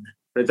 beta-1,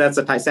 right? That's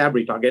a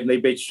Tysabri target,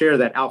 and they share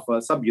that alpha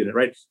subunit,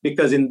 right?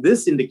 Because in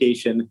this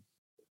indication,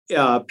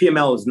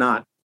 PML is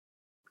not,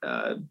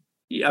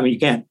 you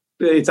can't,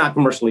 it's not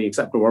commercially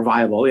acceptable or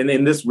viable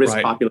in this risk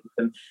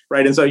population,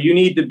 right? And so you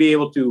need to be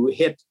able to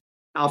hit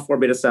alpha-4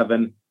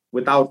 beta-7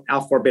 without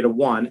alpha-4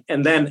 beta-1,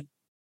 and then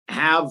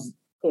have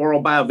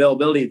oral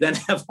bioavailability, then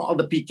have all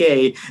the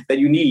PK that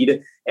you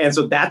need. And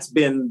so that's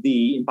been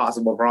the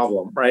impossible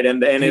problem, right?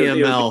 And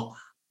PML,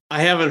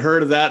 I haven't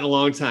heard of that in a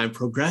long time.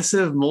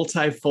 Progressive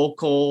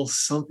multifocal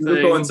something.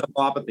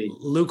 Leukoencephalopathy.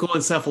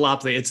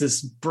 Leukoencephalopathy. It's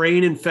this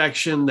brain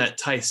infection that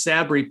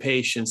Tysabri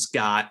patients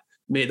got.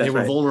 They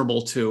were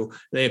vulnerable to.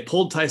 They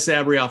pulled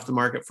Tysabri off the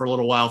market for a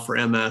little while for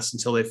MS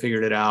until they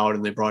figured it out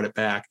and they brought it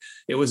back.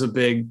 It was a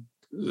big,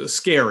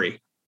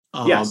 scary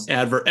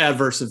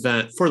adverse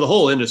event for the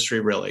whole industry,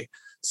 really.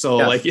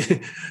 So,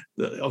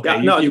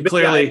 you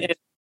clearly.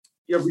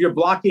 You're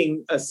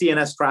blocking a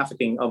CNS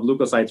trafficking of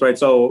leukocytes, right?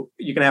 So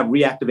you can have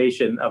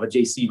reactivation of a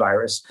JC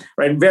virus,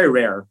 right? Very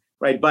rare,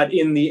 right? But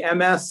in the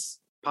MS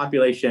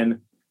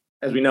population,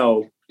 as we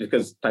know,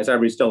 because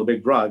ticagrelor is still a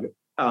big drug,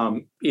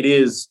 we're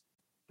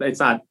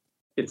not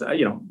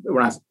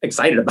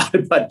excited about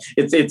it, but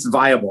it's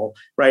viable,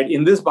 right?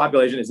 In this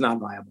population, it's not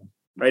viable,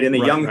 right? In the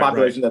young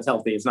population that's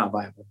healthy, it's not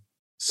viable.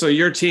 So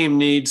your team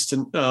needs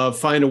to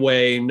find a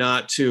way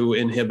not to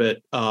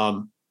inhibit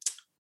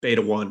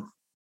beta-1.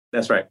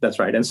 That's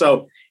right. And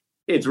so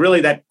it's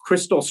really that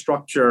crystal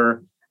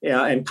structure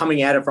and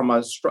coming at it from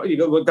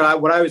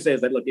what I would say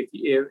is that, look,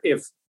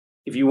 if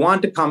you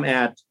want to come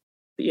at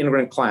the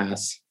integrin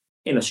class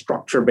in a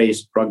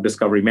structure-based drug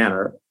discovery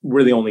manner,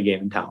 we're the only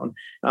game in town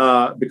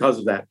because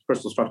of that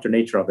crystal structure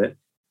nature of it.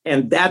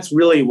 And that's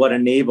really what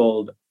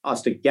enabled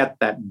us to get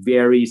that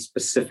very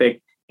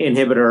specific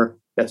inhibitor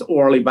that's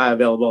orally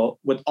bioavailable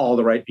with all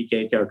the right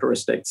PK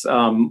characteristics,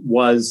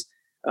 was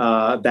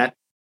that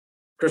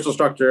crystal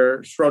structure,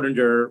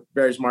 Schrodinger,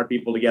 very smart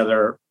people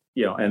together,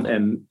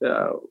 and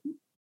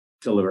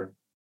deliver.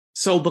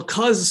 So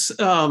because,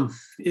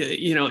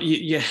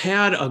 you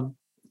had a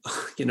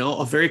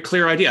very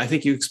clear idea. I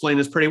think you explained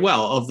this pretty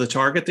well of the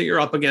target that you're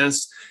up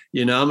against.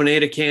 You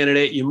nominate a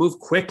candidate, you move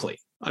quickly.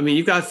 I mean,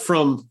 you got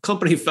from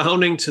company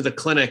founding to the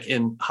clinic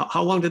in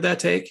how long did that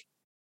take?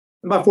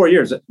 About 4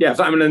 years. Yeah.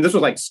 So, and this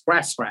was like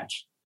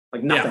scratch,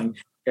 like nothing.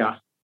 Yeah.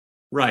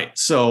 Right.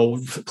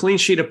 So clean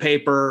sheet of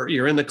paper,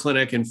 you're in the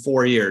clinic in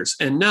 4 years.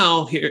 And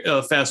now here,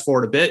 fast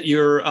forward a bit,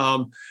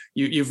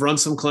 you've run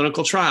some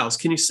clinical trials.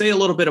 Can you say a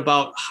little bit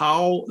about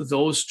how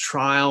those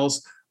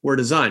trials were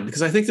designed?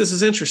 Because I think this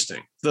is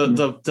interesting.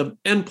 The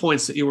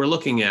endpoints that you were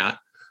looking at,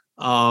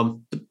 the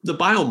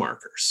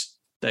biomarkers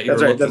that you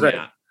were looking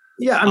at.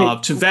 Yeah, I mean,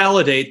 to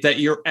validate that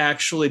you're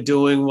actually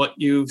doing what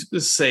you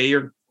say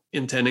you're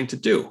intending to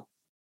do.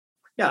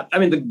 Yeah, I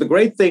mean, the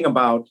great thing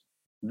about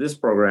this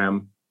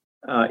program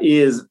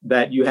is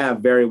that you have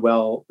very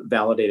well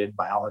validated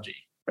biology,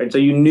 right? So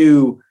you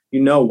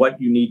know what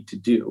you need to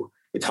do.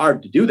 It's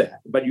hard to do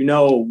that, but you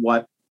know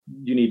what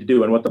you need to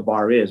do and what the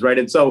bar is, right?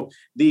 And so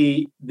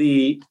when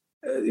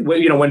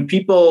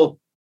people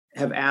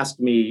have asked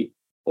me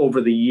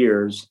over the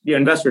years,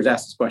 investors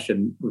ask this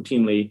question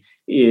routinely.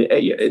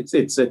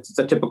 It's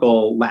a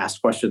typical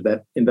last question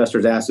that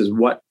investors ask is,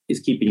 what is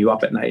keeping you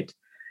up at night?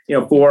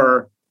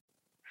 For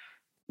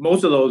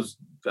most of those,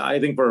 I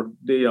think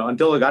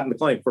until I got in the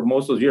clinic, for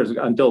most of those years,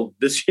 until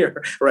this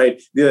year,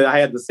 right? I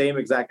had the same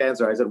exact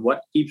answer. I said,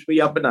 what keeps me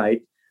up at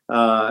night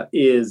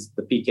is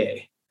the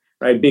PK,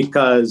 right?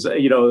 Because,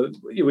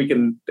 we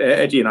can,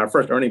 actually in our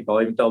first earnings call,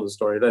 I even tell the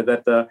story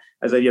that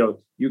I said,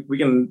 we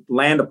can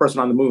land a person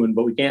on the moon,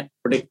 but we can't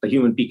predict the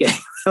human PK.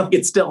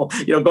 It's still,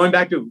 going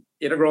back to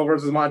integral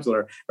versus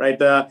modular, right?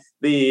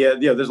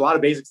 There's a lot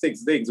of basic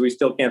things we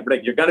still can't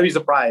predict. You're going to be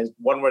surprised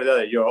one way or the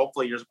other.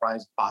 Hopefully you're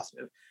surprised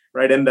positive,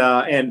 right?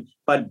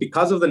 But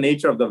because of the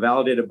nature of the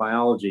validated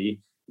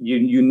biology,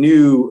 you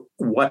knew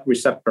what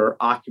receptor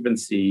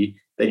occupancy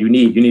that you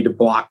need. You need to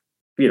block,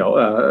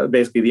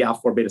 basically the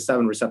alpha-4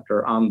 beta-7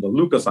 receptor on the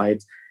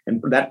leukocytes, and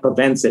that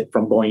prevents it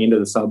from going into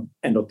the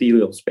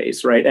subendothelial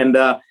space, right?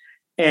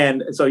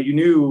 And so you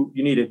knew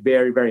you needed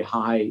very, very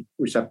high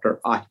receptor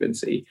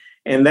occupancy.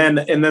 And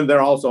then there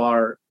also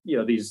are,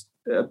 these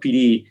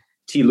PD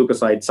T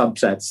leukocyte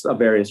subsets of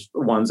various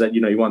ones that,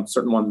 you want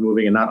certain ones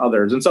moving and not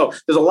others. And so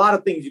there's a lot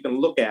of things you can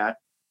look at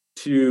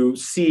to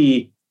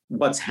see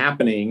what's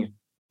happening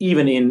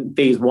even in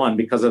phase 1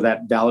 because of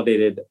that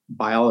validated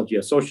biology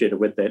associated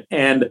with it.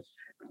 And,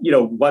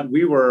 what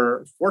we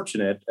were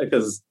fortunate,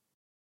 because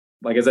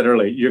like I said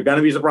earlier, you're going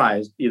to be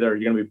surprised. Either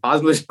you're going to be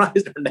positively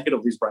surprised or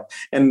negatively surprised.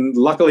 And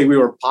luckily we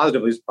were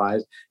positively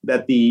surprised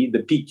that the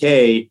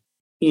PK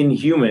in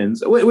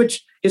humans,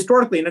 which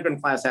historically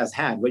integrin class has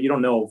had, but you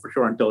don't know for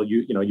sure until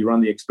you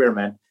run the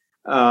experiment,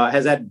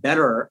 has had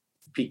better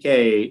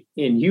PK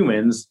in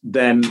humans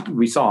than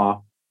we saw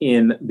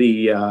in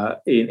the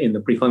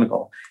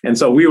preclinical. And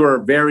so we were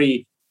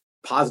very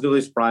positively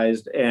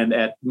surprised, and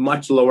at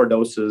much lower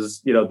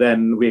doses,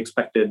 than we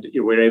expected, we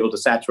were able to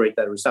saturate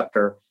that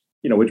receptor,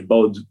 which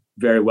bodes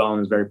very well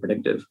and is very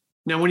predictive.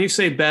 Now, when you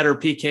say better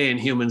PK in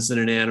humans than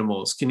in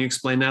animals, can you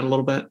explain that a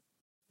little bit?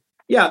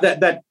 Yeah,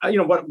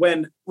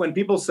 when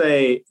people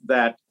say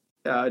that,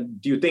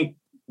 do you think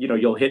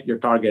you'll hit your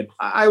target?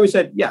 I always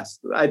said yes.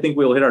 I think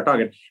we'll hit our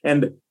target.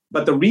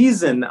 But the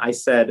reason I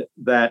said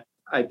that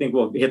I think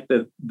we'll hit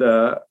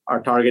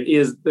our target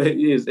is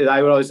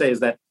I would always say is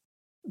that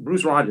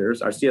Bruce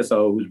Rogers, our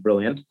CSO, who's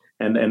brilliant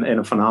and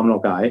a phenomenal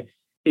guy,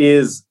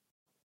 is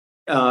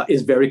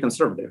very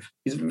conservative.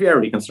 He's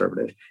very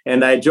conservative.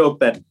 And I joke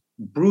that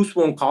Bruce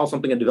won't call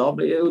something a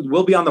development. It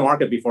will be on the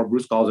market before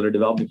Bruce calls it a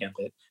development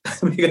candidate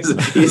because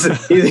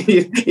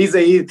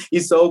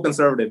he's so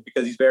conservative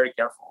because he's very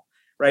careful,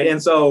 right?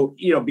 And so,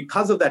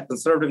 because of that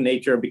conservative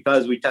nature,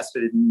 because we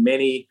tested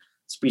many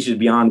species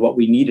beyond what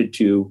we needed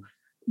to,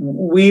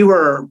 we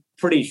were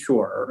pretty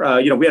sure,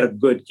 we had a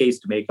good case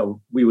to make of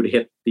we would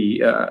hit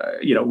the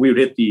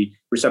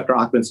receptor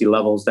occupancy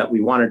levels that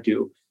we wanted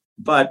to.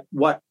 But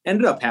what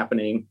ended up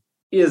happening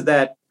is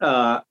that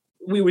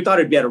we thought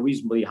it'd be at a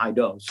reasonably high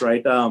dose,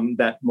 right?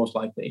 That most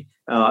likely,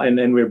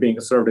 and we were being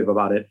conservative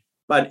about it.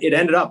 But it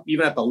ended up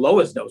even at the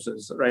lowest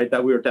doses, right,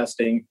 that we were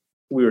testing,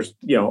 we were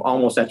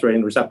almost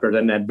saturating the receptor,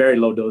 and at very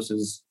low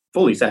doses,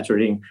 fully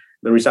saturating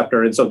the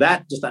receptor. And so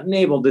that just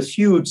enabled this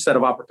huge set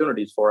of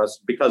opportunities for us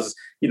because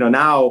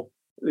now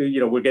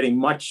we're getting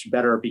much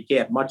better PK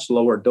at much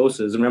lower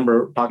doses.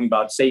 Remember talking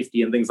about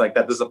safety and things like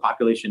that. This is a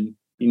population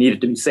you need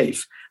it to be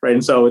safe, right?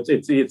 And so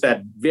it's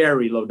at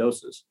very low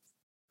doses.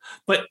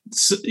 But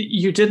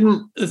you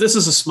didn't, this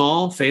is a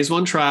small phase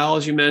 1 trial,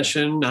 as you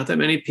mentioned, not that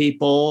many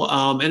people,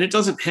 and it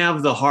doesn't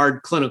have the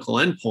hard clinical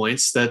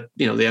endpoints that,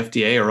 the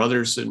FDA or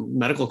others in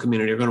medical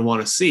community are going to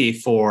want to see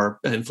for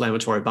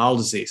inflammatory bowel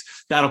disease.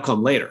 That'll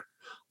come later.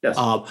 Yes.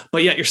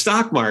 But yet your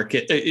stock,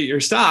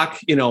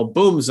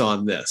 booms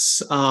on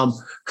this.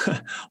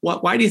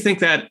 Why do you think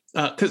that?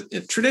 Because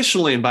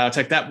traditionally in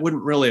biotech, that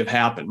wouldn't really have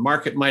happened.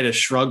 Market might have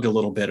shrugged a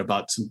little bit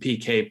about some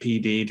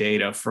PK/PD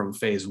data from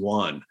phase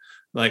 1.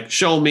 Like,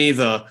 show me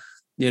the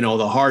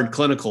hard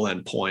clinical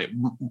endpoint,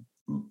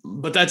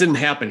 but that didn't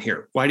happen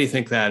here. Why do you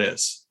think that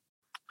is?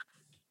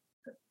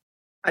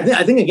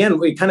 I think again,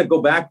 we kind of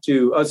go back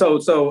to,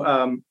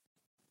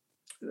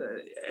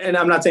 and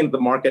I'm not saying that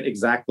the market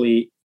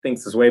exactly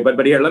thinks this way,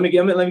 but here, let me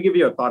give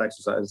you a thought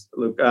exercise,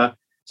 Luke.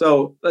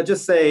 So let's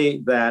just say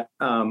that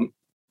the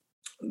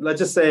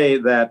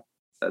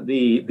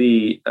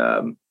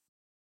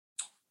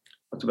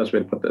what's the best way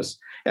to put this?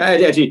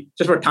 Actually,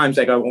 just for time's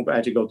sake, I won't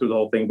actually go through the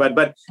whole thing.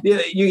 But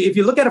if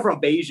you look at it from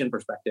a Bayesian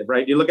perspective,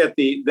 right? You look at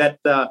basically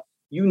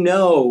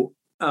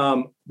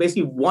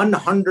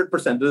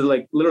 100%. This is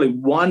like literally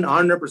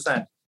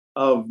 100%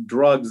 of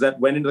drugs that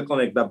went into the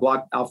clinic that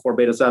blocked alpha-4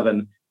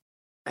 beta-7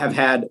 have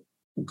had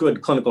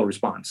good clinical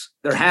response.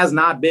 There has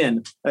not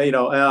been a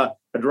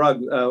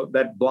drug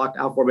that blocked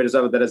alpha-4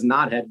 beta-7 that has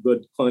not had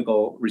good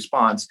clinical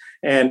response.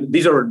 And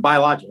these are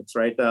biologics,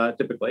 right?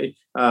 Typically,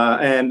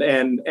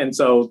 and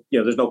so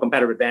there's no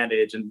competitive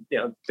advantage, and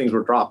things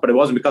were dropped, but it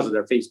wasn't because of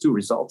their phase 2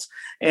 results.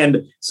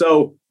 And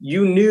so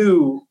you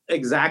knew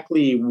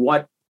exactly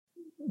what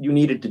you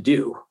needed to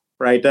do,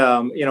 right?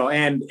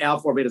 And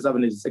alpha-4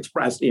 beta-7 is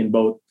expressed in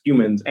both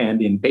humans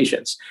and in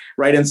patients,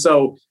 right? And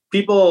so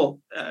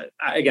people,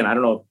 again, I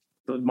don't know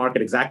the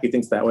market exactly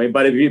thinks that way,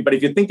 but if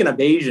you think in a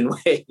Bayesian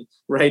way,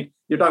 right,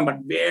 you're talking about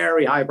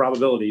very high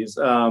probabilities,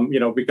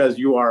 because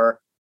you are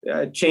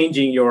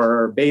changing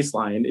your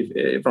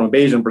baseline from a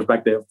Bayesian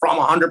perspective from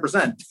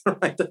 100%,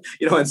 right?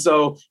 And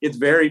so it's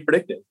very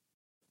predictive.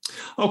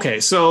 Okay,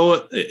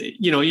 so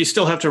you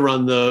still have to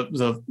run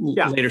the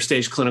later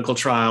stage clinical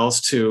trials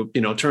to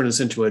turn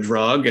this into a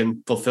drug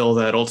and fulfill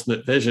that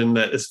ultimate vision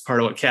that is part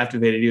of what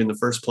captivated you in the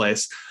first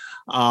place.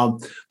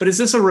 But is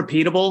this a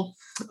repeatable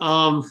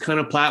kind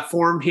of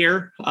platform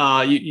here?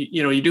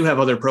 You do have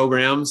other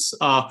programs,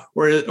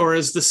 or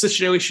is the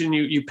situation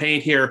you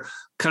paint here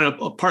kind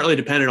of partly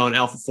dependent on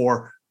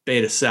alpha-4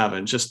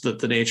 beta-7, just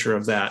the nature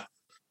of that?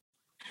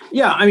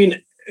 Yeah, I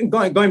mean,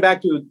 going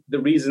back to the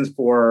reasons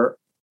for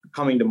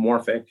coming to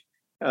Morphic,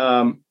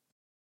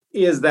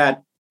 is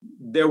that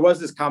there was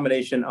this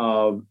combination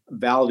of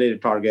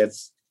validated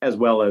targets as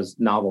well as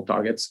novel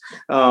targets,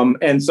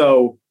 and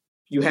so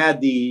you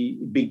had the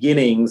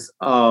beginnings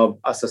of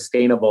a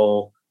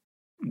sustainable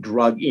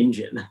drug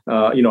engine,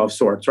 of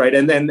sorts, right?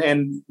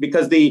 And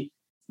because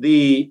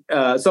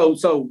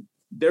so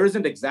there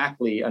isn't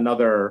exactly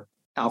another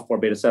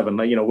alpha-4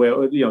 beta-7,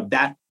 where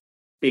that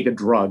big a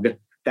drug,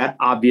 that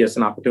obvious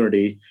an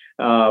opportunity,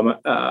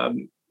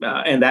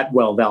 and that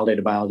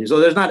well-validated biology. So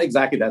there's not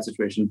exactly that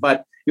situation,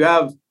 but you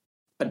have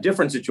a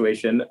different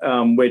situation,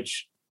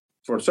 which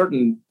for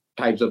certain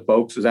types of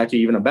folks is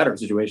actually even a better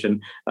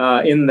situation,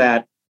 in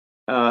that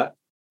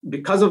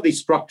because of the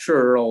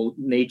structural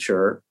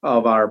nature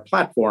of our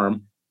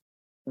platform,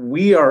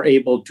 we are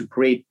able to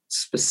create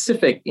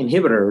specific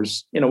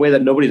inhibitors in a way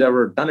that nobody's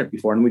ever done it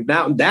before.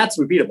 And that's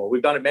repeatable.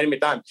 We've done it many, many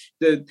times.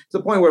 To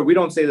the point where we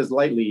don't say this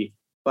lightly,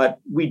 but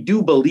we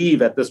do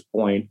believe at this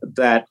point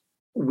that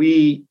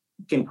we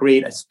can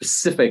create a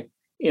specific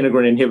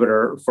integrin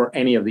inhibitor for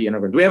any of the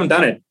integrins. We haven't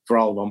done it for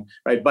all of them,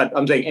 right? But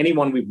I'm saying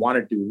anyone we've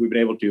wanted to, we've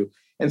been able to.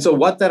 And so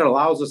what that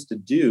allows us to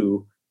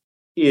do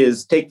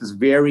is take this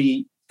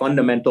very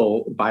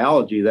fundamental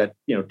biology that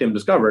Tim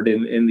discovered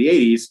in the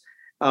 80s,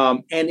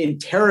 and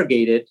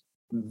interrogate it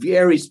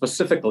very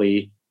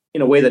specifically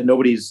in a way that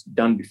nobody's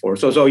done before.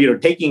 So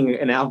taking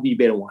an alpha V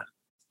beta 1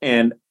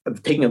 and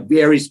taking a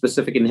very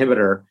specific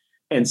inhibitor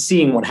and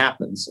seeing what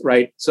happens,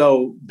 right?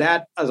 So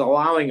that is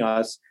allowing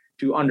us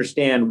to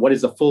understand what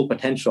is the full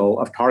potential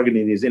of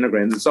targeting these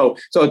integrins. And so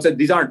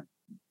these aren't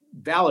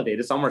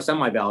validated, some are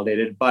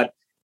semi-validated, but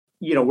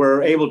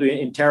we're able to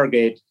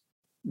interrogate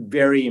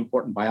very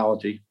important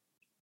biology.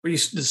 The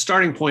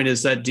starting point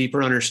is that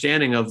deeper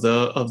understanding of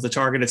the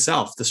target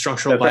itself, the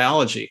structural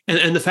biology,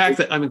 and the fact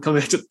that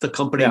coming back to the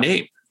company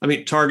name.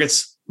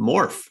 Targets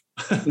morph,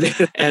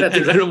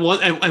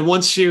 and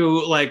once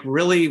you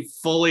really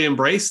fully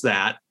embrace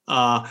that,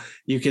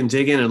 you can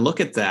dig in and look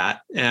at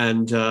that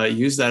and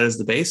use that as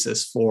the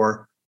basis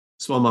for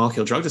small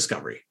molecule drug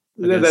discovery.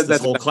 against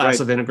this whole that's class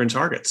right. of integrin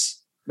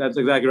targets. That's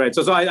exactly right.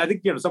 So I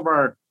think some of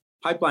our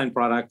pipeline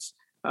products,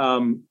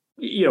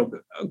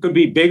 could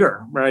be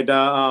bigger, right?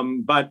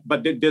 But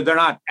they're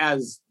not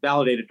as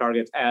validated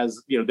targets as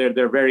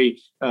they're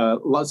very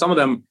some of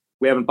them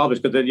we haven't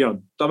published because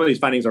some of these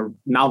findings are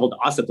novel to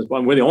us at this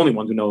point. We're the only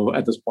ones who know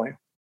at this point.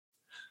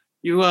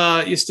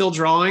 You still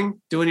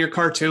drawing, doing your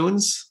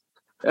cartoons?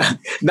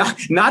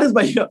 Not as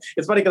much.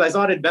 It's funny because I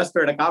saw an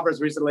investor at a conference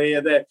recently,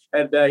 and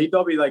he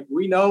told me, like,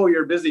 we know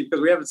you're busy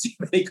because we haven't seen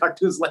many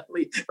cartoons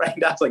lately. Right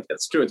now, it's like,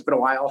 that's true. It's been a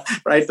while,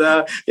 right?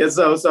 So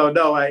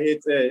no,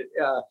 it's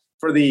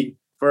for the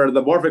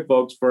Morphic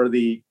folks, for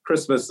the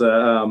Christmas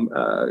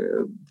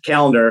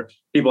calendar,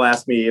 people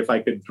asked me if I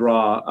could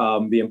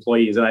draw the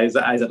employees, and I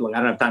said, look, I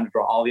don't have time to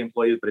draw all the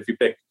employees, but if you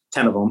pick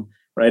 10 of them,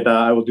 right,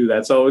 I will do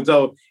that. So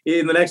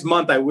in the next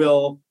month, I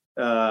will.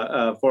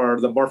 For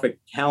the Morphic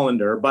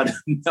calendar, but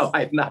no,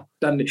 I've not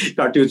done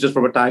cartoons just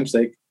for a time's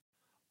sake.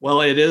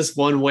 Well, it is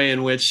one way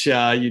in which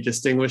you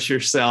distinguish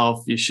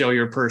yourself. You show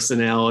your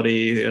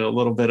personality, a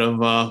little bit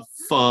of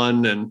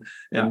fun and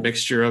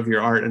mixture of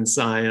your art and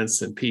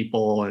science and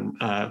people. And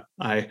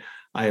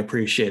I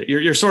appreciate it.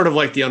 You're sort of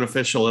like the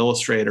unofficial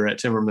illustrator at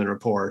Timmerman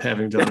Report,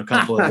 having done a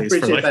couple of these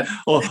for like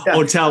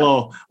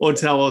Otello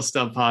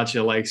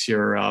Stampaccia likes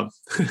your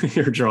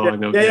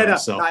drawing of him. No.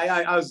 So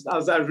I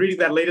was reading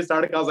that latest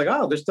article. I was like,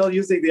 oh, they're still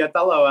using the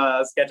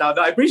Otello sketch. No,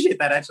 I appreciate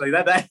that actually.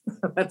 I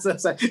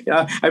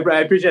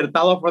appreciate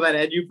Otello for that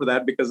and you for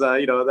that, because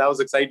that was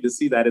exciting to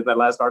see that in that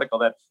last article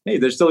that, hey,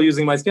 they're still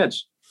using my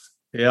sketch.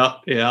 Yeah.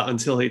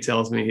 Until he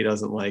tells me he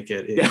doesn't like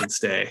it, it can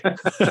stay.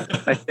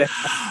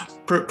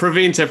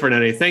 Praveen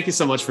Tipirneni, thank you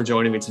so much for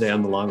joining me today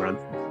on The Long Run.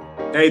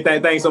 Hey,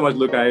 thanks so much,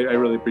 Luke. I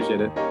really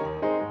appreciate it.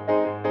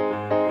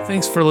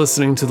 Thanks for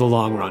listening to The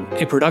Long Run,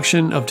 a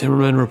production of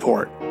Timmerman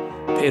Report.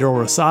 Pedro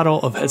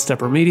Rosado of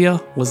Headstepper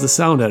Media was the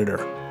sound editor.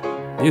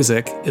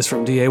 Music is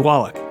from D.A.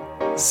 Wallach.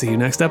 See you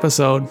next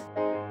episode.